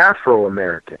term,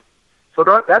 Afro-American. So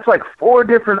that's like 4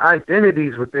 different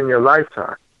identities within your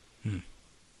lifetime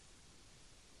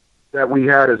that we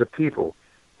had as a people.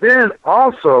 Then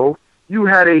also, you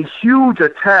had a huge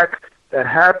attack that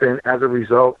happened as a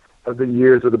result of the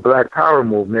years of the Black Power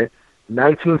movement,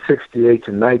 1968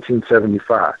 to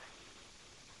 1975,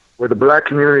 where the black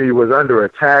community was under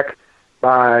attack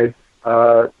by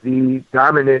the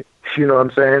dominant, you know what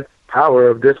I'm saying, power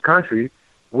of this country,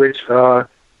 which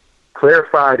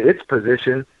clarified its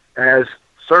position as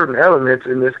certain elements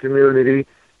in this community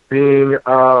being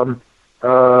an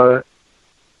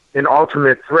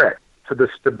ultimate threat to the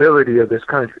stability of this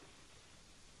country.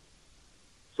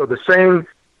 So the same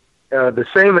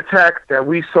attack that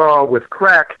we saw with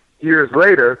crack years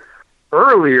later,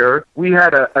 earlier we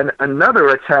had another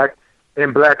attack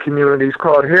in black communities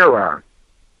called heroin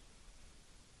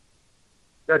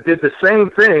that did the same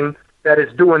thing that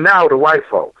it's doing now to white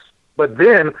folks. But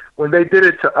then when they did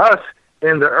it to us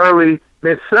in the early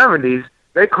mid-'70s,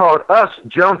 they called us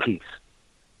junkies.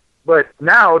 But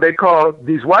now they call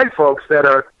these white folks that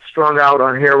are strung out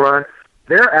on heroin,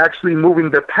 they're actually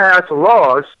moving to pass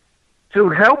laws to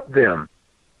help them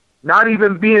not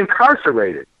even be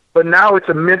incarcerated. But now it's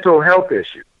a mental health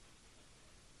issue.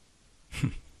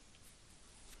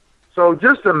 So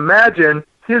just imagine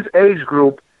his age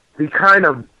group, the kind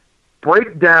of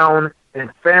breakdown in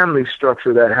family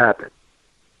structure that happened.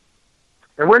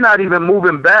 And we're not even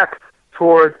moving back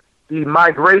toward the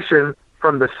migration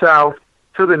from the South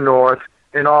to the North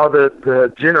and all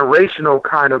the generational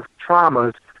kind of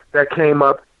traumas that came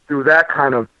up through that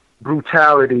kind of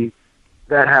brutality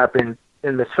that happened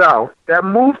in the South, that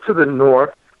moved to the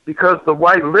North because the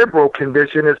white liberal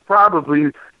condition is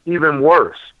probably even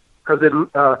worse. Because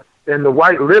in the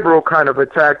white liberal kind of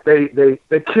attack, they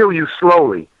kill you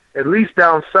slowly. At least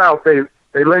down south, they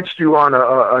lynched you on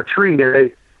a tree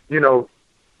and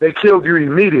they killed you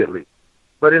immediately.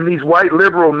 But in these white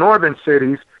liberal northern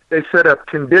cities, they set up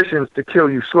conditions to kill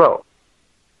you slow.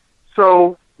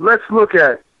 So let's look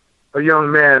at a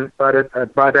young man by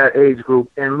that age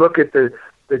group and look at the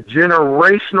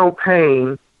generational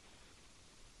pain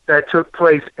that took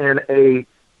place in a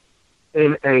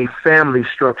family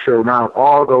structure around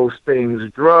all those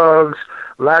things: drugs,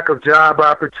 lack of job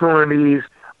opportunities,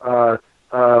 a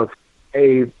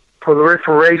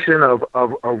proliferation of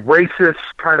racist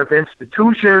kind of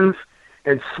institutions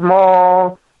in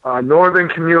small northern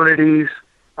communities,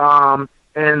 and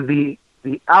the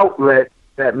outlet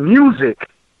that music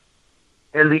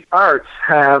and the arts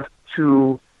have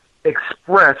to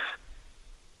express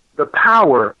the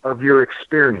power of your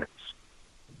experience.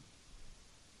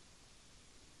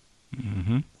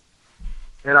 Mm-hmm.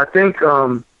 And I think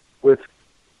with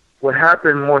what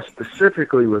happened more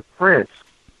specifically with Prince,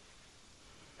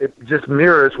 it just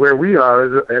mirrors where we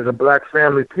are as a black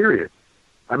family, period.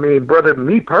 I mean, brother,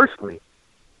 me personally,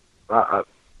 I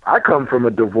come from a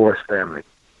divorced family.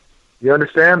 You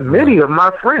understand? Many of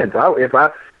my friends,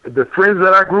 the friends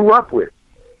that I grew up with,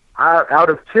 out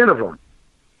of 10 of them,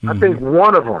 I think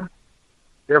one of them,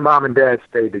 their mom and dad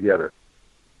stayed together.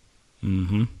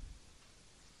 Mm-hmm.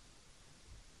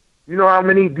 Do you know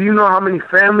how many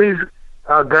families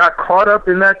got caught up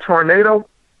in that tornado?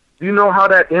 Do you know how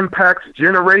that impacts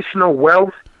generational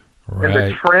wealth and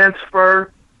the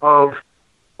transfer of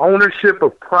ownership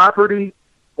of property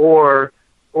or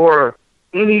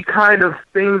any kind of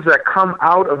things that come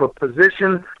out of a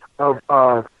position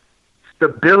of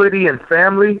stability and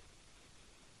family?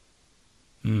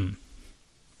 Mm.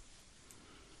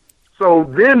 So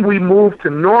then we move to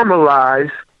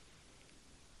normalize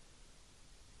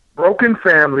broken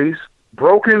families,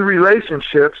 broken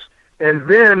relationships, and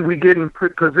then we get in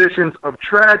positions of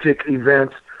tragic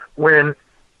events when,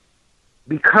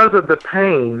 because of the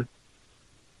pain,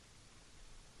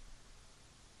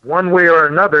 one way or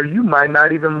another, you might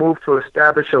not even move to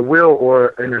establish a will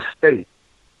or an estate.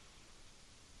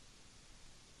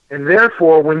 And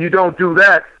therefore, when you don't do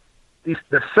that,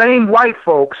 the same white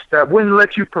folks that wouldn't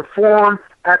let you perform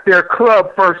at their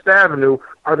club, First Avenue,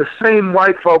 are the same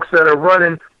white folks that are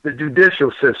running the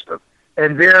judicial system.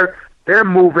 And they're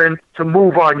moving to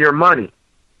move on your money.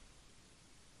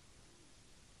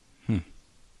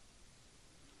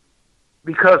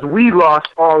 Because we lost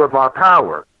all of our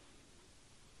power.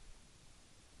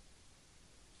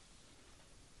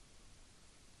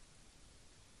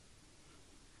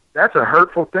 That's a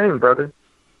hurtful thing, brother.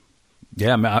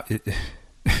 Yeah, man.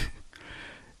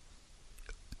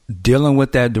 Dealing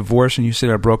with that divorce, and you said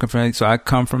a broken family, so I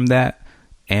come from that,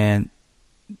 and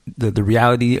the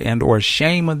reality and or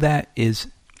shame of that is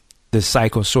the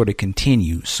cycle sort of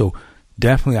continues. So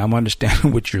definitely I'm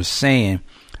understanding what you're saying.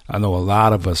 I know a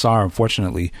lot of us are,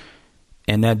 unfortunately,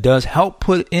 and that does help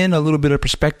put in a little bit of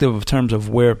perspective in terms of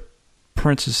where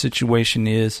Prince's situation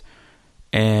is,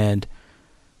 and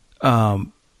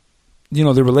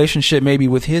the relationship maybe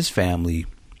with his family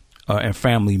and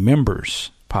family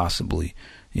members, possibly.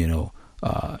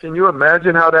 Can you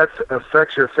imagine how that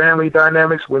affects your family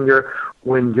dynamics when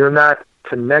you're not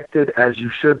connected as you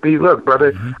should be? Look,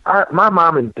 brother, my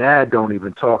mom and dad don't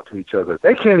even talk to each other.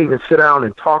 They can't even sit down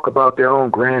and talk about their own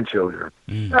grandchildren.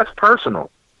 That's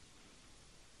personal.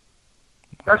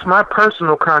 That's my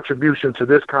personal contribution to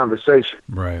this conversation.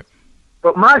 Right.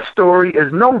 But my story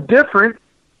is no different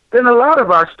than a lot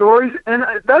of our stories, and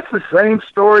that's the same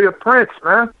story of Prince,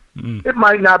 man. It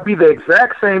might not be the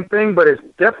exact same thing, but it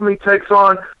definitely takes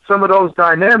on some of those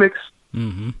dynamics.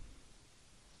 Mm-hmm.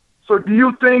 So do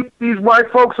you think these white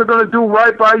folks are going to do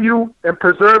right by you and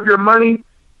preserve your money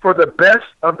for the best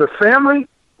of the family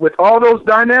with all those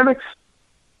dynamics?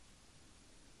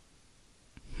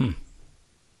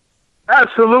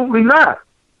 Absolutely not.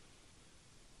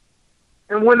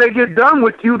 And when they get done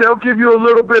with you, they'll give you a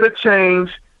little bit of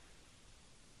change.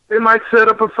 They might set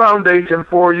up a foundation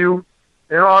for you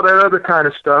and all that other kind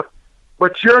of stuff,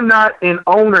 but you're not in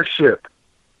ownership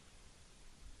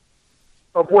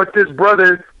of what this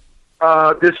brother,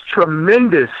 this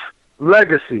tremendous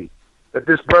legacy that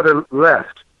this brother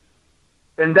left.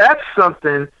 And that's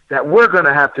something that we're going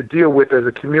to have to deal with as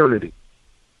a community.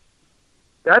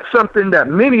 That's something that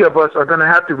many of us are going to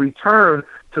have to return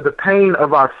to the pain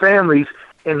of our families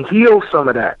and heal some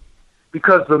of that.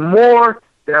 Because the more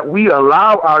that we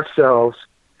allow ourselves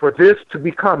for this to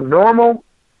become normal,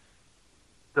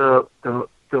 the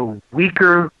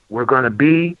weaker we're going to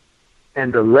be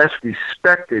and the less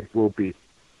respected we'll be.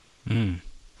 And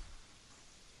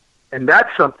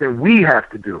that's something we have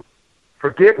to do.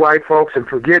 Forget white folks and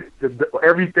forget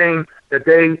everything that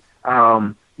they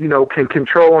can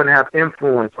control and have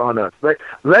influence on us.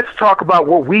 Let's talk about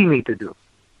what we need to do.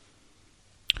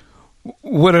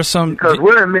 What are some? Because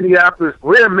we're in Minneapolis,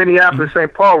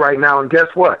 St. Paul right now, and guess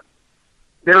what?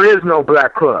 There is no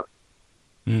black club.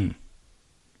 Mm.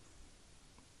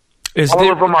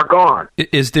 All of them are gone.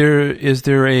 Is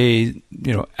there a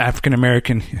African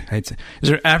American? Is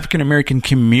there an African American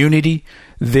community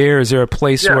there? Is there a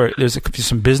place where there's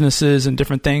some businesses and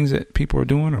different things that people are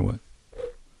doing, or what?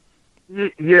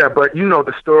 Yeah, but you know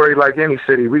the story. Like any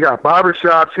city, we got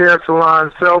barbershops, hair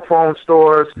salons, cell phone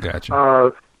stores.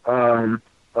 Gotcha.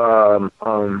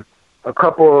 A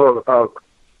couple of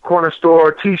corner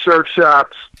store T-shirt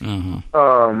shops, and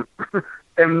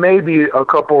maybe a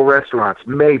couple of restaurants.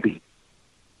 Maybe.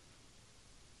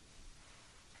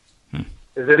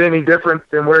 Is it any different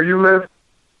than where you live?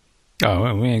 Oh,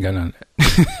 well, we ain't got none of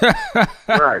that.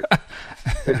 Right.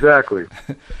 Exactly.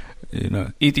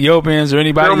 Ethiopians or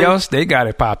anybody else, they got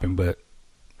it popping, but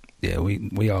yeah,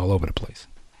 we all over the place.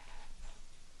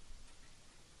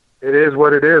 It is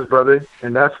what it is, brother,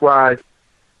 and that's why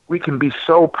we can be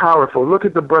so powerful. Look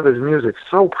at the brother's music,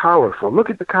 so powerful. Look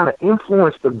at the kind of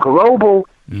influence, the global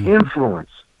influence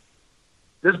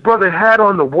this brother had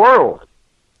on the world.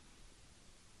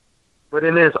 But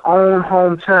in his own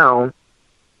hometown,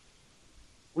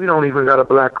 we don't even got a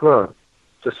black club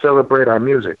to celebrate our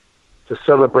music, to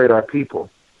celebrate our people,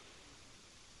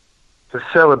 to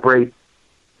celebrate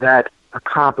that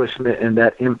accomplishment and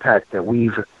that impact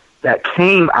that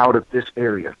came out of this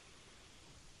area.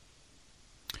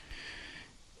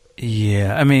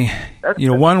 Yeah, I mean,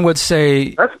 one would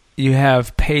say you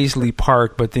have Paisley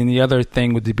Park, but then the other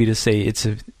thing would be to say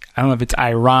I don't know if it's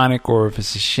ironic or if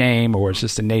it's a shame or it's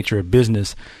just the nature of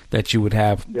business that you would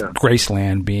have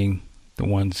Graceland being the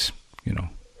ones, Yeah,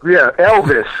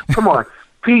 Elvis. Come on.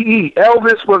 P.E.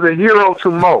 Elvis was a hero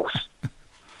to most.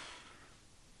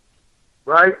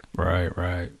 Right?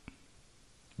 Right.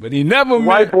 But he never the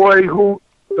white boy who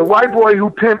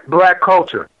pimped black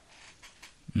culture.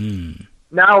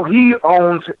 Now he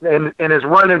owns and is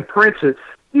running Prince's.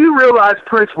 You realize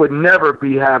Prince would never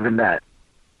be having that.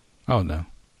 Oh no.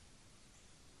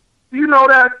 You know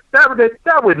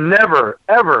that would never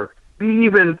ever be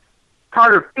even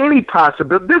part of any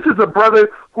possibility. This is a brother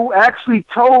who actually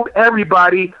told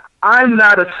everybody, "I'm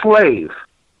not a slave."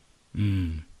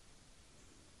 And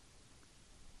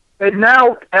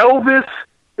now Elvis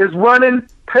is running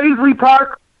Paisley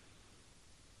Park.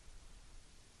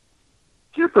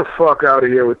 Get the fuck out of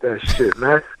here with that shit,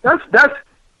 man.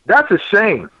 That's a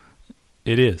shame.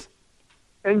 It is.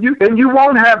 And you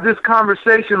won't have this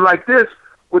conversation like this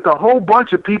with a whole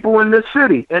bunch of people in this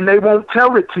city, and they won't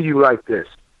tell it to you like this.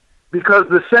 Because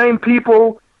the same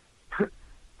people,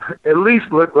 at least,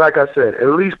 like I said, at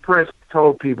least Prince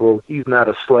told people he's not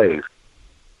a slave.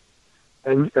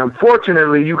 And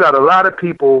unfortunately, you got a lot of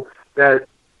people that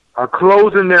are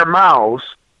closing their mouths,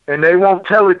 and they won't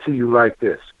tell it to you like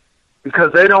this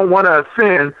because they don't want to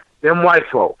offend them white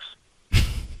folks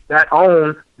that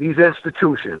own these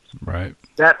institutions, right?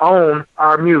 That own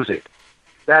our music,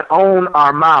 that own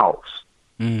our mouths.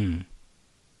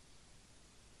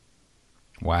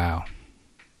 Wow.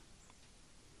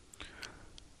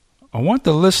 I want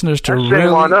the listeners to That's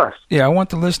shame on us. Yeah, I want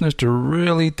the listeners to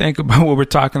really think about what we're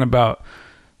talking about,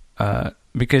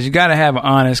 because you got to have an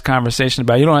honest conversation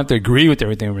about it. You don't have to agree with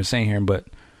everything we're saying here, but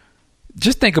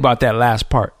just think about that last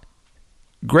part.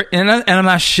 And I'm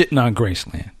not shitting on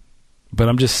Graceland, but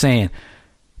I'm just saying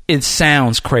it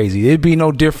sounds crazy. It'd be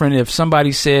no different if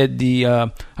somebody said the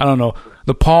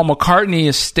Paul McCartney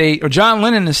estate or John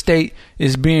Lennon estate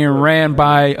is being ran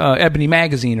by Ebony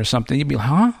Magazine or something. You'd be like,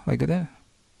 huh? Like that?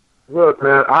 Look,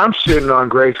 man, I'm shitting on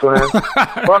Graceland.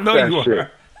 Fuck that shit.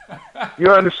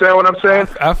 You understand what I'm saying?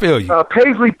 I feel you.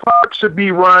 Paisley Park should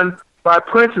be run by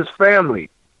Prince's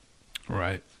family.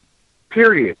 Right.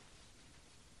 Period.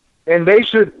 And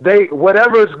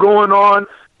whatever is going on,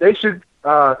 they should,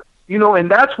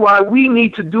 and that's why we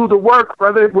need to do the work,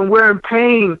 brother, when we're in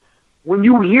pain. When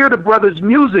you hear the brother's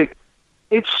music,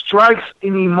 it strikes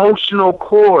an emotional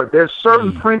chord. There's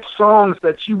certain Prince songs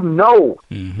that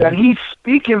that he's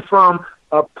speaking from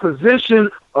a position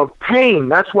of pain.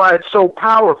 That's why it's so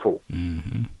powerful.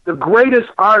 The greatest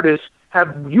artists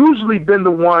have usually been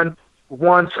the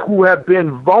ones who have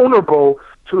been vulnerable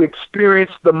to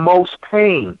experience the most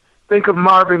pain. Think of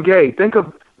Marvin Gaye. Think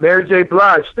of Mary J.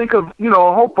 Blige. Think of, a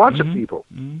whole bunch of people.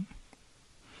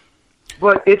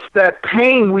 But it's that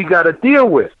pain we got to deal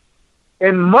with.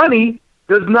 And money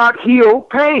does not heal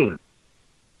pain.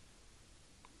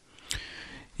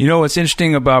 What's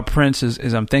interesting about Prince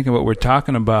is I'm thinking what we're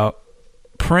talking about.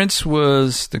 Prince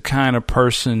was the kind of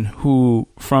person who,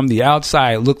 from the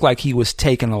outside, looked like he was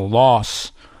taking a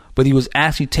loss, but he was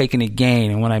actually taking a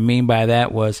gain. And what I mean by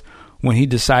that was when he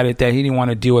decided that he didn't want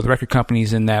to deal with record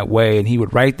companies in that way, and he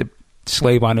would write the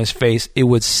slave on his face, it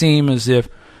would seem as if,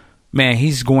 man,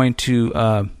 he's going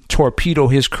to torpedo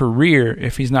his career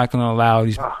if he's not going to allow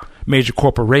these major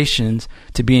corporations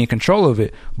to be in control of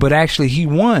it. But actually, he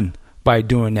won by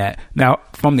doing that. Now,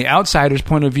 from the outsider's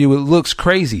point of view, it looks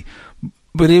crazy.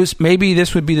 But maybe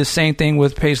this would be the same thing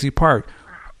with Paisley Park.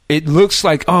 It looks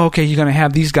like, oh, okay, you're going to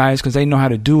have these guys because they know how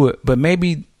to do it. But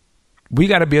maybe we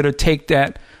got to be able to take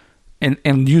that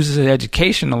and use it as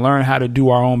education to learn how to do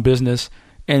our own business.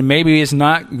 And maybe it's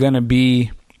not going to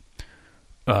be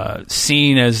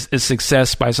seen as a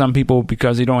success by some people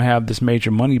because they don't have this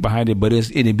major money behind it, but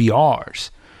it'd be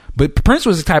ours. But Prince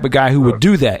was the type of guy who would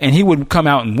do that, and he would come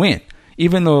out and win,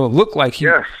 even though it looked like he,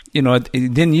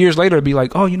 then years later it'd be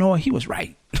like, oh, you know what, he was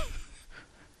right.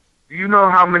 Do you know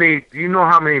how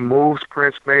many moves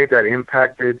Prince made that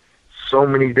impacted so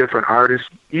many different artists?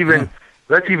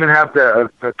 Let's even have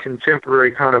the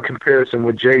contemporary kind of comparison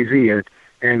with Jay-Z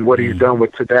and what he's done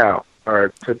with Tidal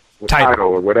or Tidal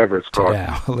or whatever it's called.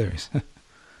 Yeah, hilarious.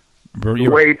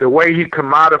 The way he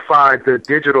commodified the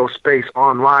digital space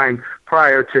online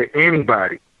prior to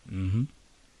anybody. Mm-hmm.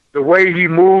 The way he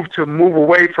moved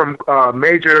away from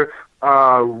major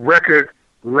record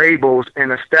labels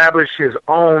and establish his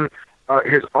own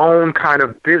kind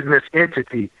of business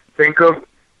entity. Think of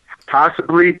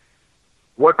possibly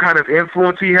what kind of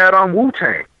influence he had on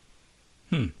Wu-Tang.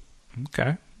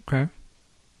 Okay.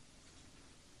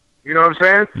 You know what I'm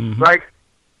saying? Mm-hmm. Like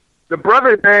the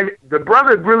brother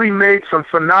really made some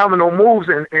phenomenal moves,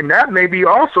 and that maybe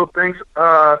also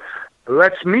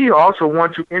lets me also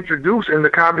want to introduce in the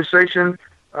conversation,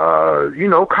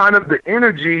 kind of the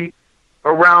energy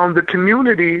around the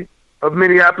community of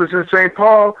Minneapolis and St.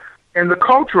 Paul and the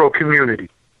cultural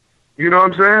community. You know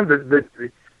what I'm saying?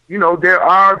 There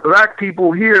are black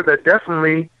people here that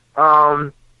definitely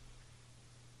were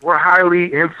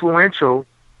highly influential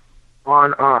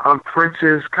on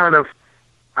Prince's kind of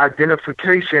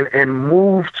identification and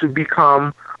move to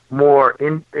become more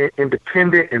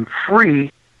independent and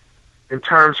free in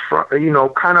terms from,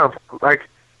 kind of like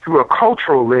through a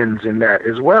cultural lens in that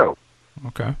as well.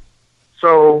 Okay.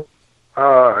 So,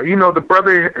 the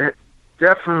brother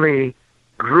definitely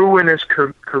grew in his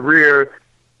career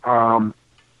on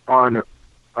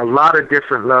a lot of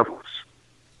different levels.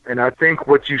 And I think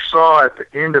what you saw at the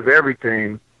end of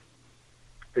everything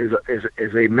is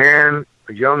a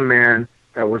young man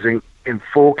that was in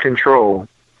full control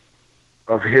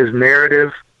of his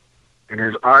narrative and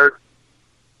his art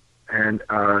and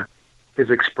his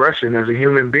expression as a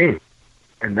human being.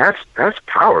 And that's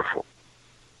powerful.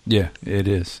 Yeah, it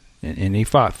is. And he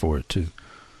fought for it too,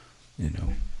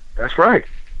 That's right.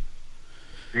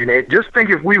 And just think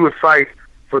if we would fight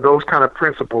for those kind of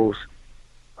principles,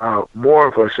 more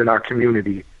of us in our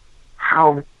community,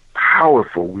 how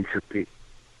powerful we could be.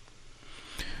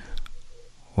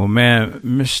 Well, man,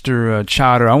 Mr.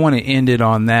 Chowder, I want to end it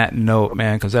on that note,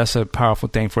 man, because that's a powerful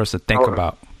thing for us to think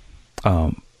about.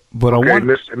 But okay, I want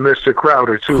Mr.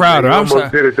 Crowder too. Crowder, man, I'm sorry.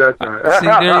 Did it that time. See,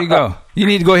 there you go. You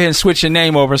need to go ahead and switch your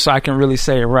name over so I can really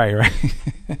say it right?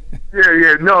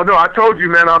 Yeah. No, I told you,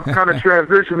 man, I'm kind of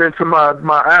transitioning to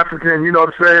my African, you know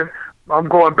what I'm saying? I'm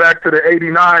going back to the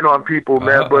 89 on people,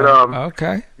 man. But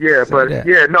okay. Yeah, say but that.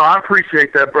 yeah, no, I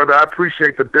appreciate that, brother. I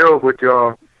appreciate the build with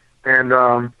y'all. And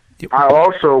I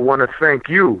also want to thank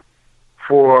you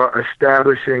for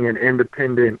establishing an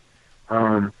independent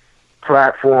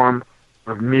platform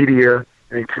of media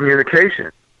and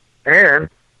communication and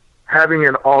having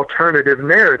an alternative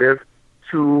narrative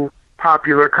to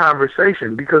popular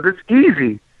conversation, because it's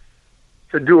easy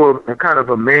to do a kind of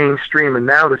a mainstream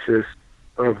analysis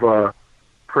of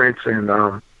Prince and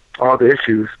all the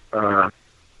issues, of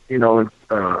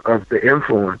the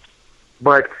influence.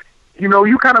 But,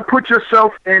 you kind of put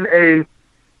yourself in a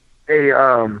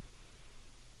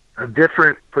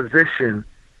different position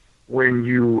when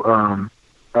you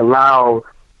allow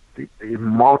the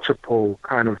multiple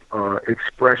kind of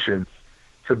expressions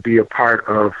to be a part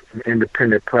of an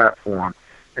independent platform,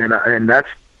 and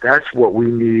that's what we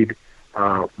need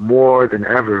more than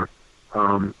ever.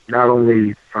 Not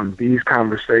only from these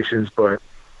conversations, but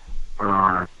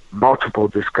multiple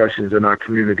discussions in our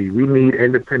community. We need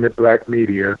independent black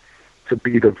media to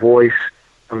be the voice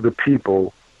of the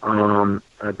people.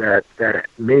 That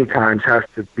many times has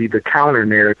to be the counter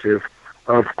narrative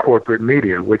of corporate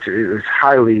media, which is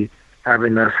having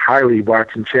us highly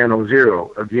watching Channel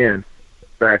Zero again,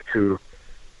 back to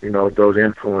those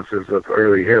influences of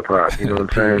early hip hop. You know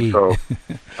what I'm saying? So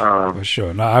for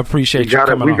sure. No, I appreciate you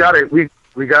coming on.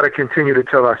 we got to continue to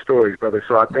tell our stories, brother.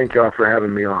 So I thank y'all for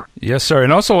having me on. Yes, sir.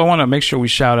 And also I want to make sure we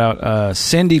shout out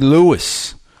Cindy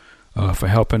Lewis for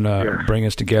helping bring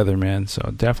us together, man. So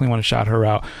definitely want to shout her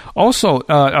out. Also,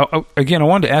 again, I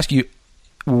wanted to ask you,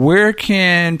 where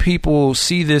can people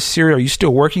see this series? Are you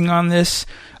still working on this,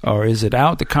 or is it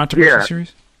out, the controversy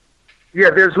series? Yeah,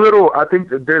 there's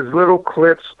little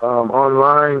clips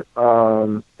online,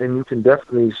 and you can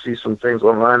definitely see some things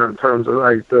online in terms of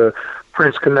like the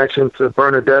Prince connection to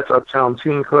Bernadette's Uptown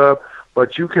Teen Club.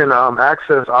 But you can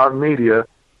access our media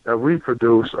that we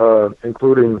produce,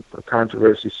 including the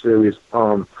controversy series,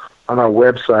 on our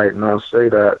website, and I'll say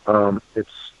that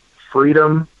it's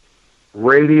Freedom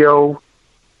Radio,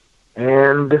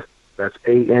 and that's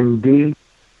AND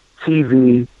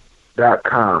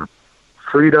TV.com.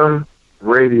 Freedom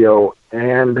Radio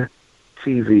and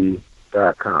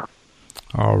TV.com.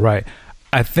 All right.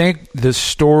 I think the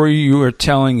story you are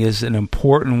telling is an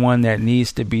important one that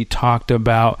needs to be talked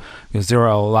about, because there are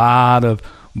a lot of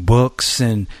books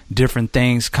and different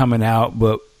things coming out,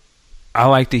 but I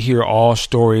like to hear all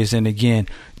stories. And again,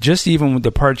 just even with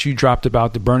the parts you dropped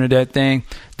about the Bernadette thing,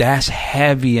 that's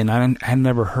heavy, and I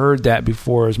never heard that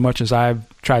before, as much as I've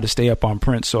tried to stay up on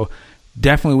Prince. So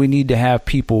definitely we need to have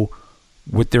people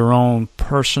with their own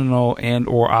personal and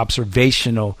or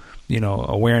observational,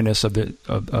 awareness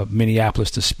of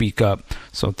Minneapolis to speak up.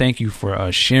 So thank you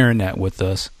for sharing that with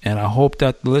us. And I hope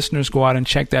that the listeners go out and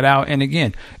check that out. And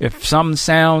again, if something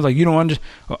sounds like you don't understand,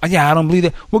 I don't believe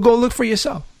that, well, go look for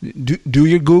yourself. Do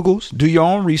your Googles, do your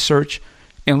own research,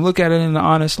 and look at it in an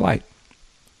honest light.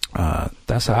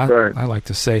 That's how I like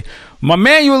to say. My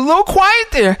man, you were a little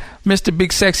quiet there, Mr.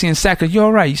 Big Sexy and Sacker. You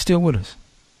all right? You still with us?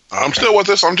 I'm still with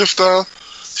us. I'm just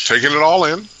taking it all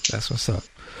in. That's what's up.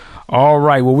 All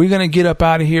right. Well, we're going to get up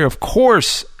out of here. Of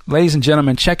course, ladies and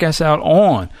gentlemen, check us out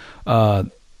on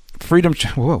Freedom.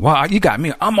 Wow, you got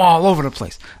me. I'm all over the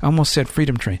place. I almost said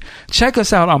Freedom Train. Check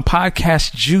us out on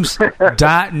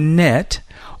podcastjuice.net.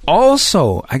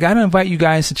 Also, I got to invite you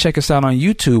guys to check us out on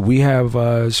YouTube. We have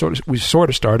we've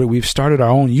started our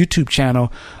own YouTube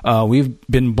channel. We've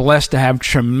been blessed to have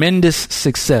tremendous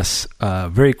success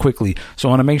very quickly. So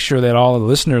I want to make sure that all the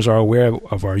listeners are aware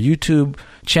of our YouTube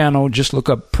channel. Just look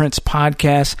up Prince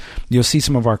Podcast. You'll see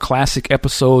some of our classic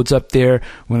episodes up there.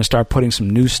 We're going to start putting some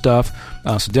new stuff.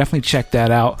 So definitely check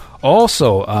that out.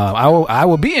 Also, I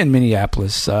will be in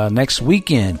Minneapolis next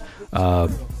weekend.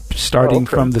 Starting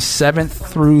from the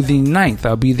 7th through the 9th.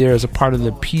 I'll be there as a part of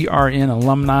the PRN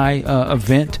alumni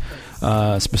event.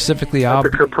 Specifically, at the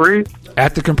Capri?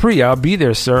 At the Capri. I'll be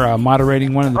there, sir.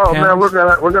 Moderating one of the panels.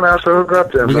 Man, we're gonna have to hook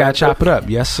up then. We got to chop it up.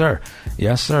 Yes, sir.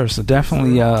 Yes, sir. So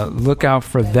definitely look out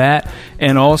for that.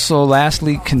 And also,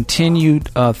 lastly, continued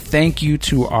thank you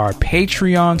to our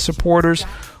Patreon supporters.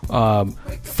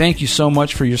 Thank you so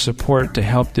much for your support to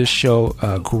help this show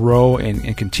grow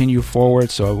and continue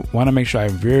forward. So I want to make sure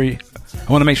that I'm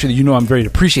very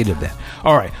appreciative of that.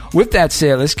 All right. With that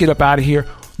said, let's get up out of here.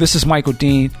 This is Michael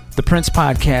Dean, the Prince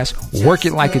Podcast. Work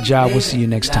it like a job. We'll see you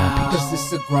next time. Peace.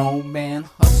 This is a grown man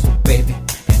hustle, baby,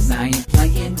 and I ain't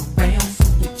playing around. So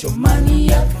get your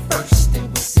money up first, and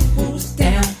we'll see who's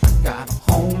down. I got a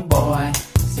homeboy,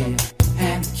 said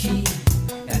hand the key,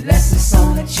 unless it's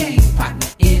on a chain, partner.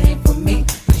 It ain't for me,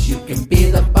 'cause you can be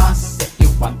the boss if you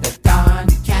want the Don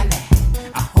Cali.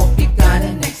 I hope you got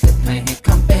an exit plan.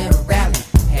 Come better rally.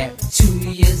 Had 2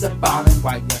 years of ballin'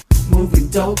 while you're moving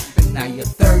dope, and now you're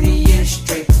 30 years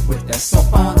straight with that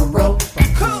soap on the road.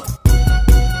 Cool.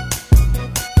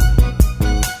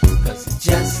 'Cause I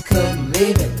just couldn't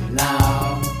leave it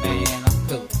alone, man. I'm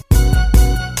cool.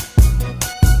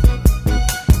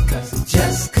 'Cause I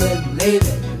just couldn't leave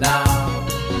it.